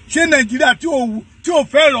ṣé Nàìjíríà tí ò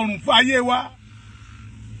fẹ́ ìrọ̀rùn fún ayé wa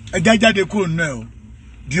ẹja jáde kúrò nínú ẹ o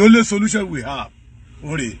the only solution we have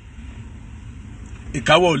ore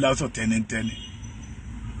ìkáwọ́ ò lásọ̀ tẹ́nitẹ́ni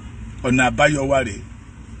ọ̀nà àbáyọ wà rèé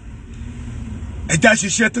ẹja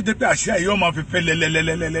ṣiṣẹ́ tó jẹ́ pé àṣà yìí ọmọ fífẹ́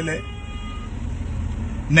lẹ́lẹ́lẹ́lẹ́lẹ́lẹ́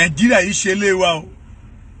Nàìjíríà yìí ṣe lé wa o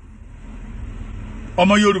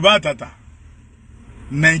ọmọ Yorùbá àtàtà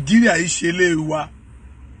Nàìjíríà yìí ṣe lé wa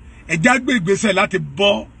ẹja gbé ìgbésẹ̀ láti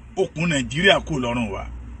bọ́ okùn Nàìjíríà kó lọ́rùn wa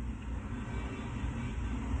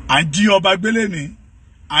à ń jí ọba gbélé ni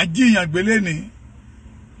à ń jí ìyàn gbélé ni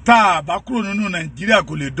tá a bá kúrò nínú Nàìjíríà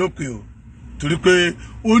kò lè dópin o torí pé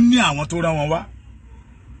ó ní àwọn tó rán wọn wá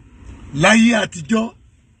láyé àtijọ́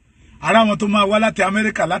ara wọn tó máa wá láti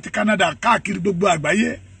Amẹ́ríkà láti Canada káàkiri gbogbo àgbáyé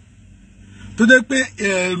tó jẹ́ pé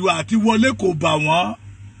ẹ̀rù àti wọlé kò bà wọ́n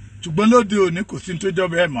ṣùgbọ́n lóde òní kò sí tó jọ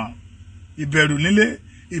bẹ́ẹ̀ mọ́ ìbẹ̀rù nílé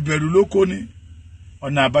ìbẹ̀rù lóko ni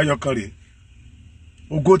ọ̀nà àbáyọ kan rèé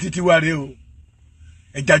ògo títí wá rèé o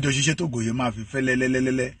ẹja jọ ṣiṣẹ́ tó gòyè máa fi fẹ́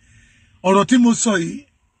lẹ́lẹ́lẹ́lẹ́ ọ̀rọ̀ tí mo sọ yìí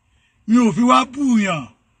mi ò fi wá búyàn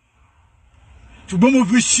ṣùgbọ́n mo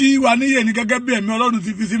fi ṣí wa níyè ní gẹ́gẹ́ bí ẹ̀mí Ọlọ́run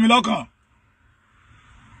ti fi sí mi lọ́kàn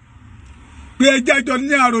pé ẹja jọ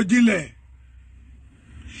ní àròjinlẹ̀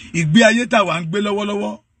ìgbé ayé tá wà ń gbé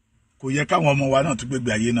lọ́wọ́lọ́wọ́ kò yẹ káwọn ọmọ wa náà tún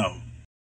gbégbé ayé náà o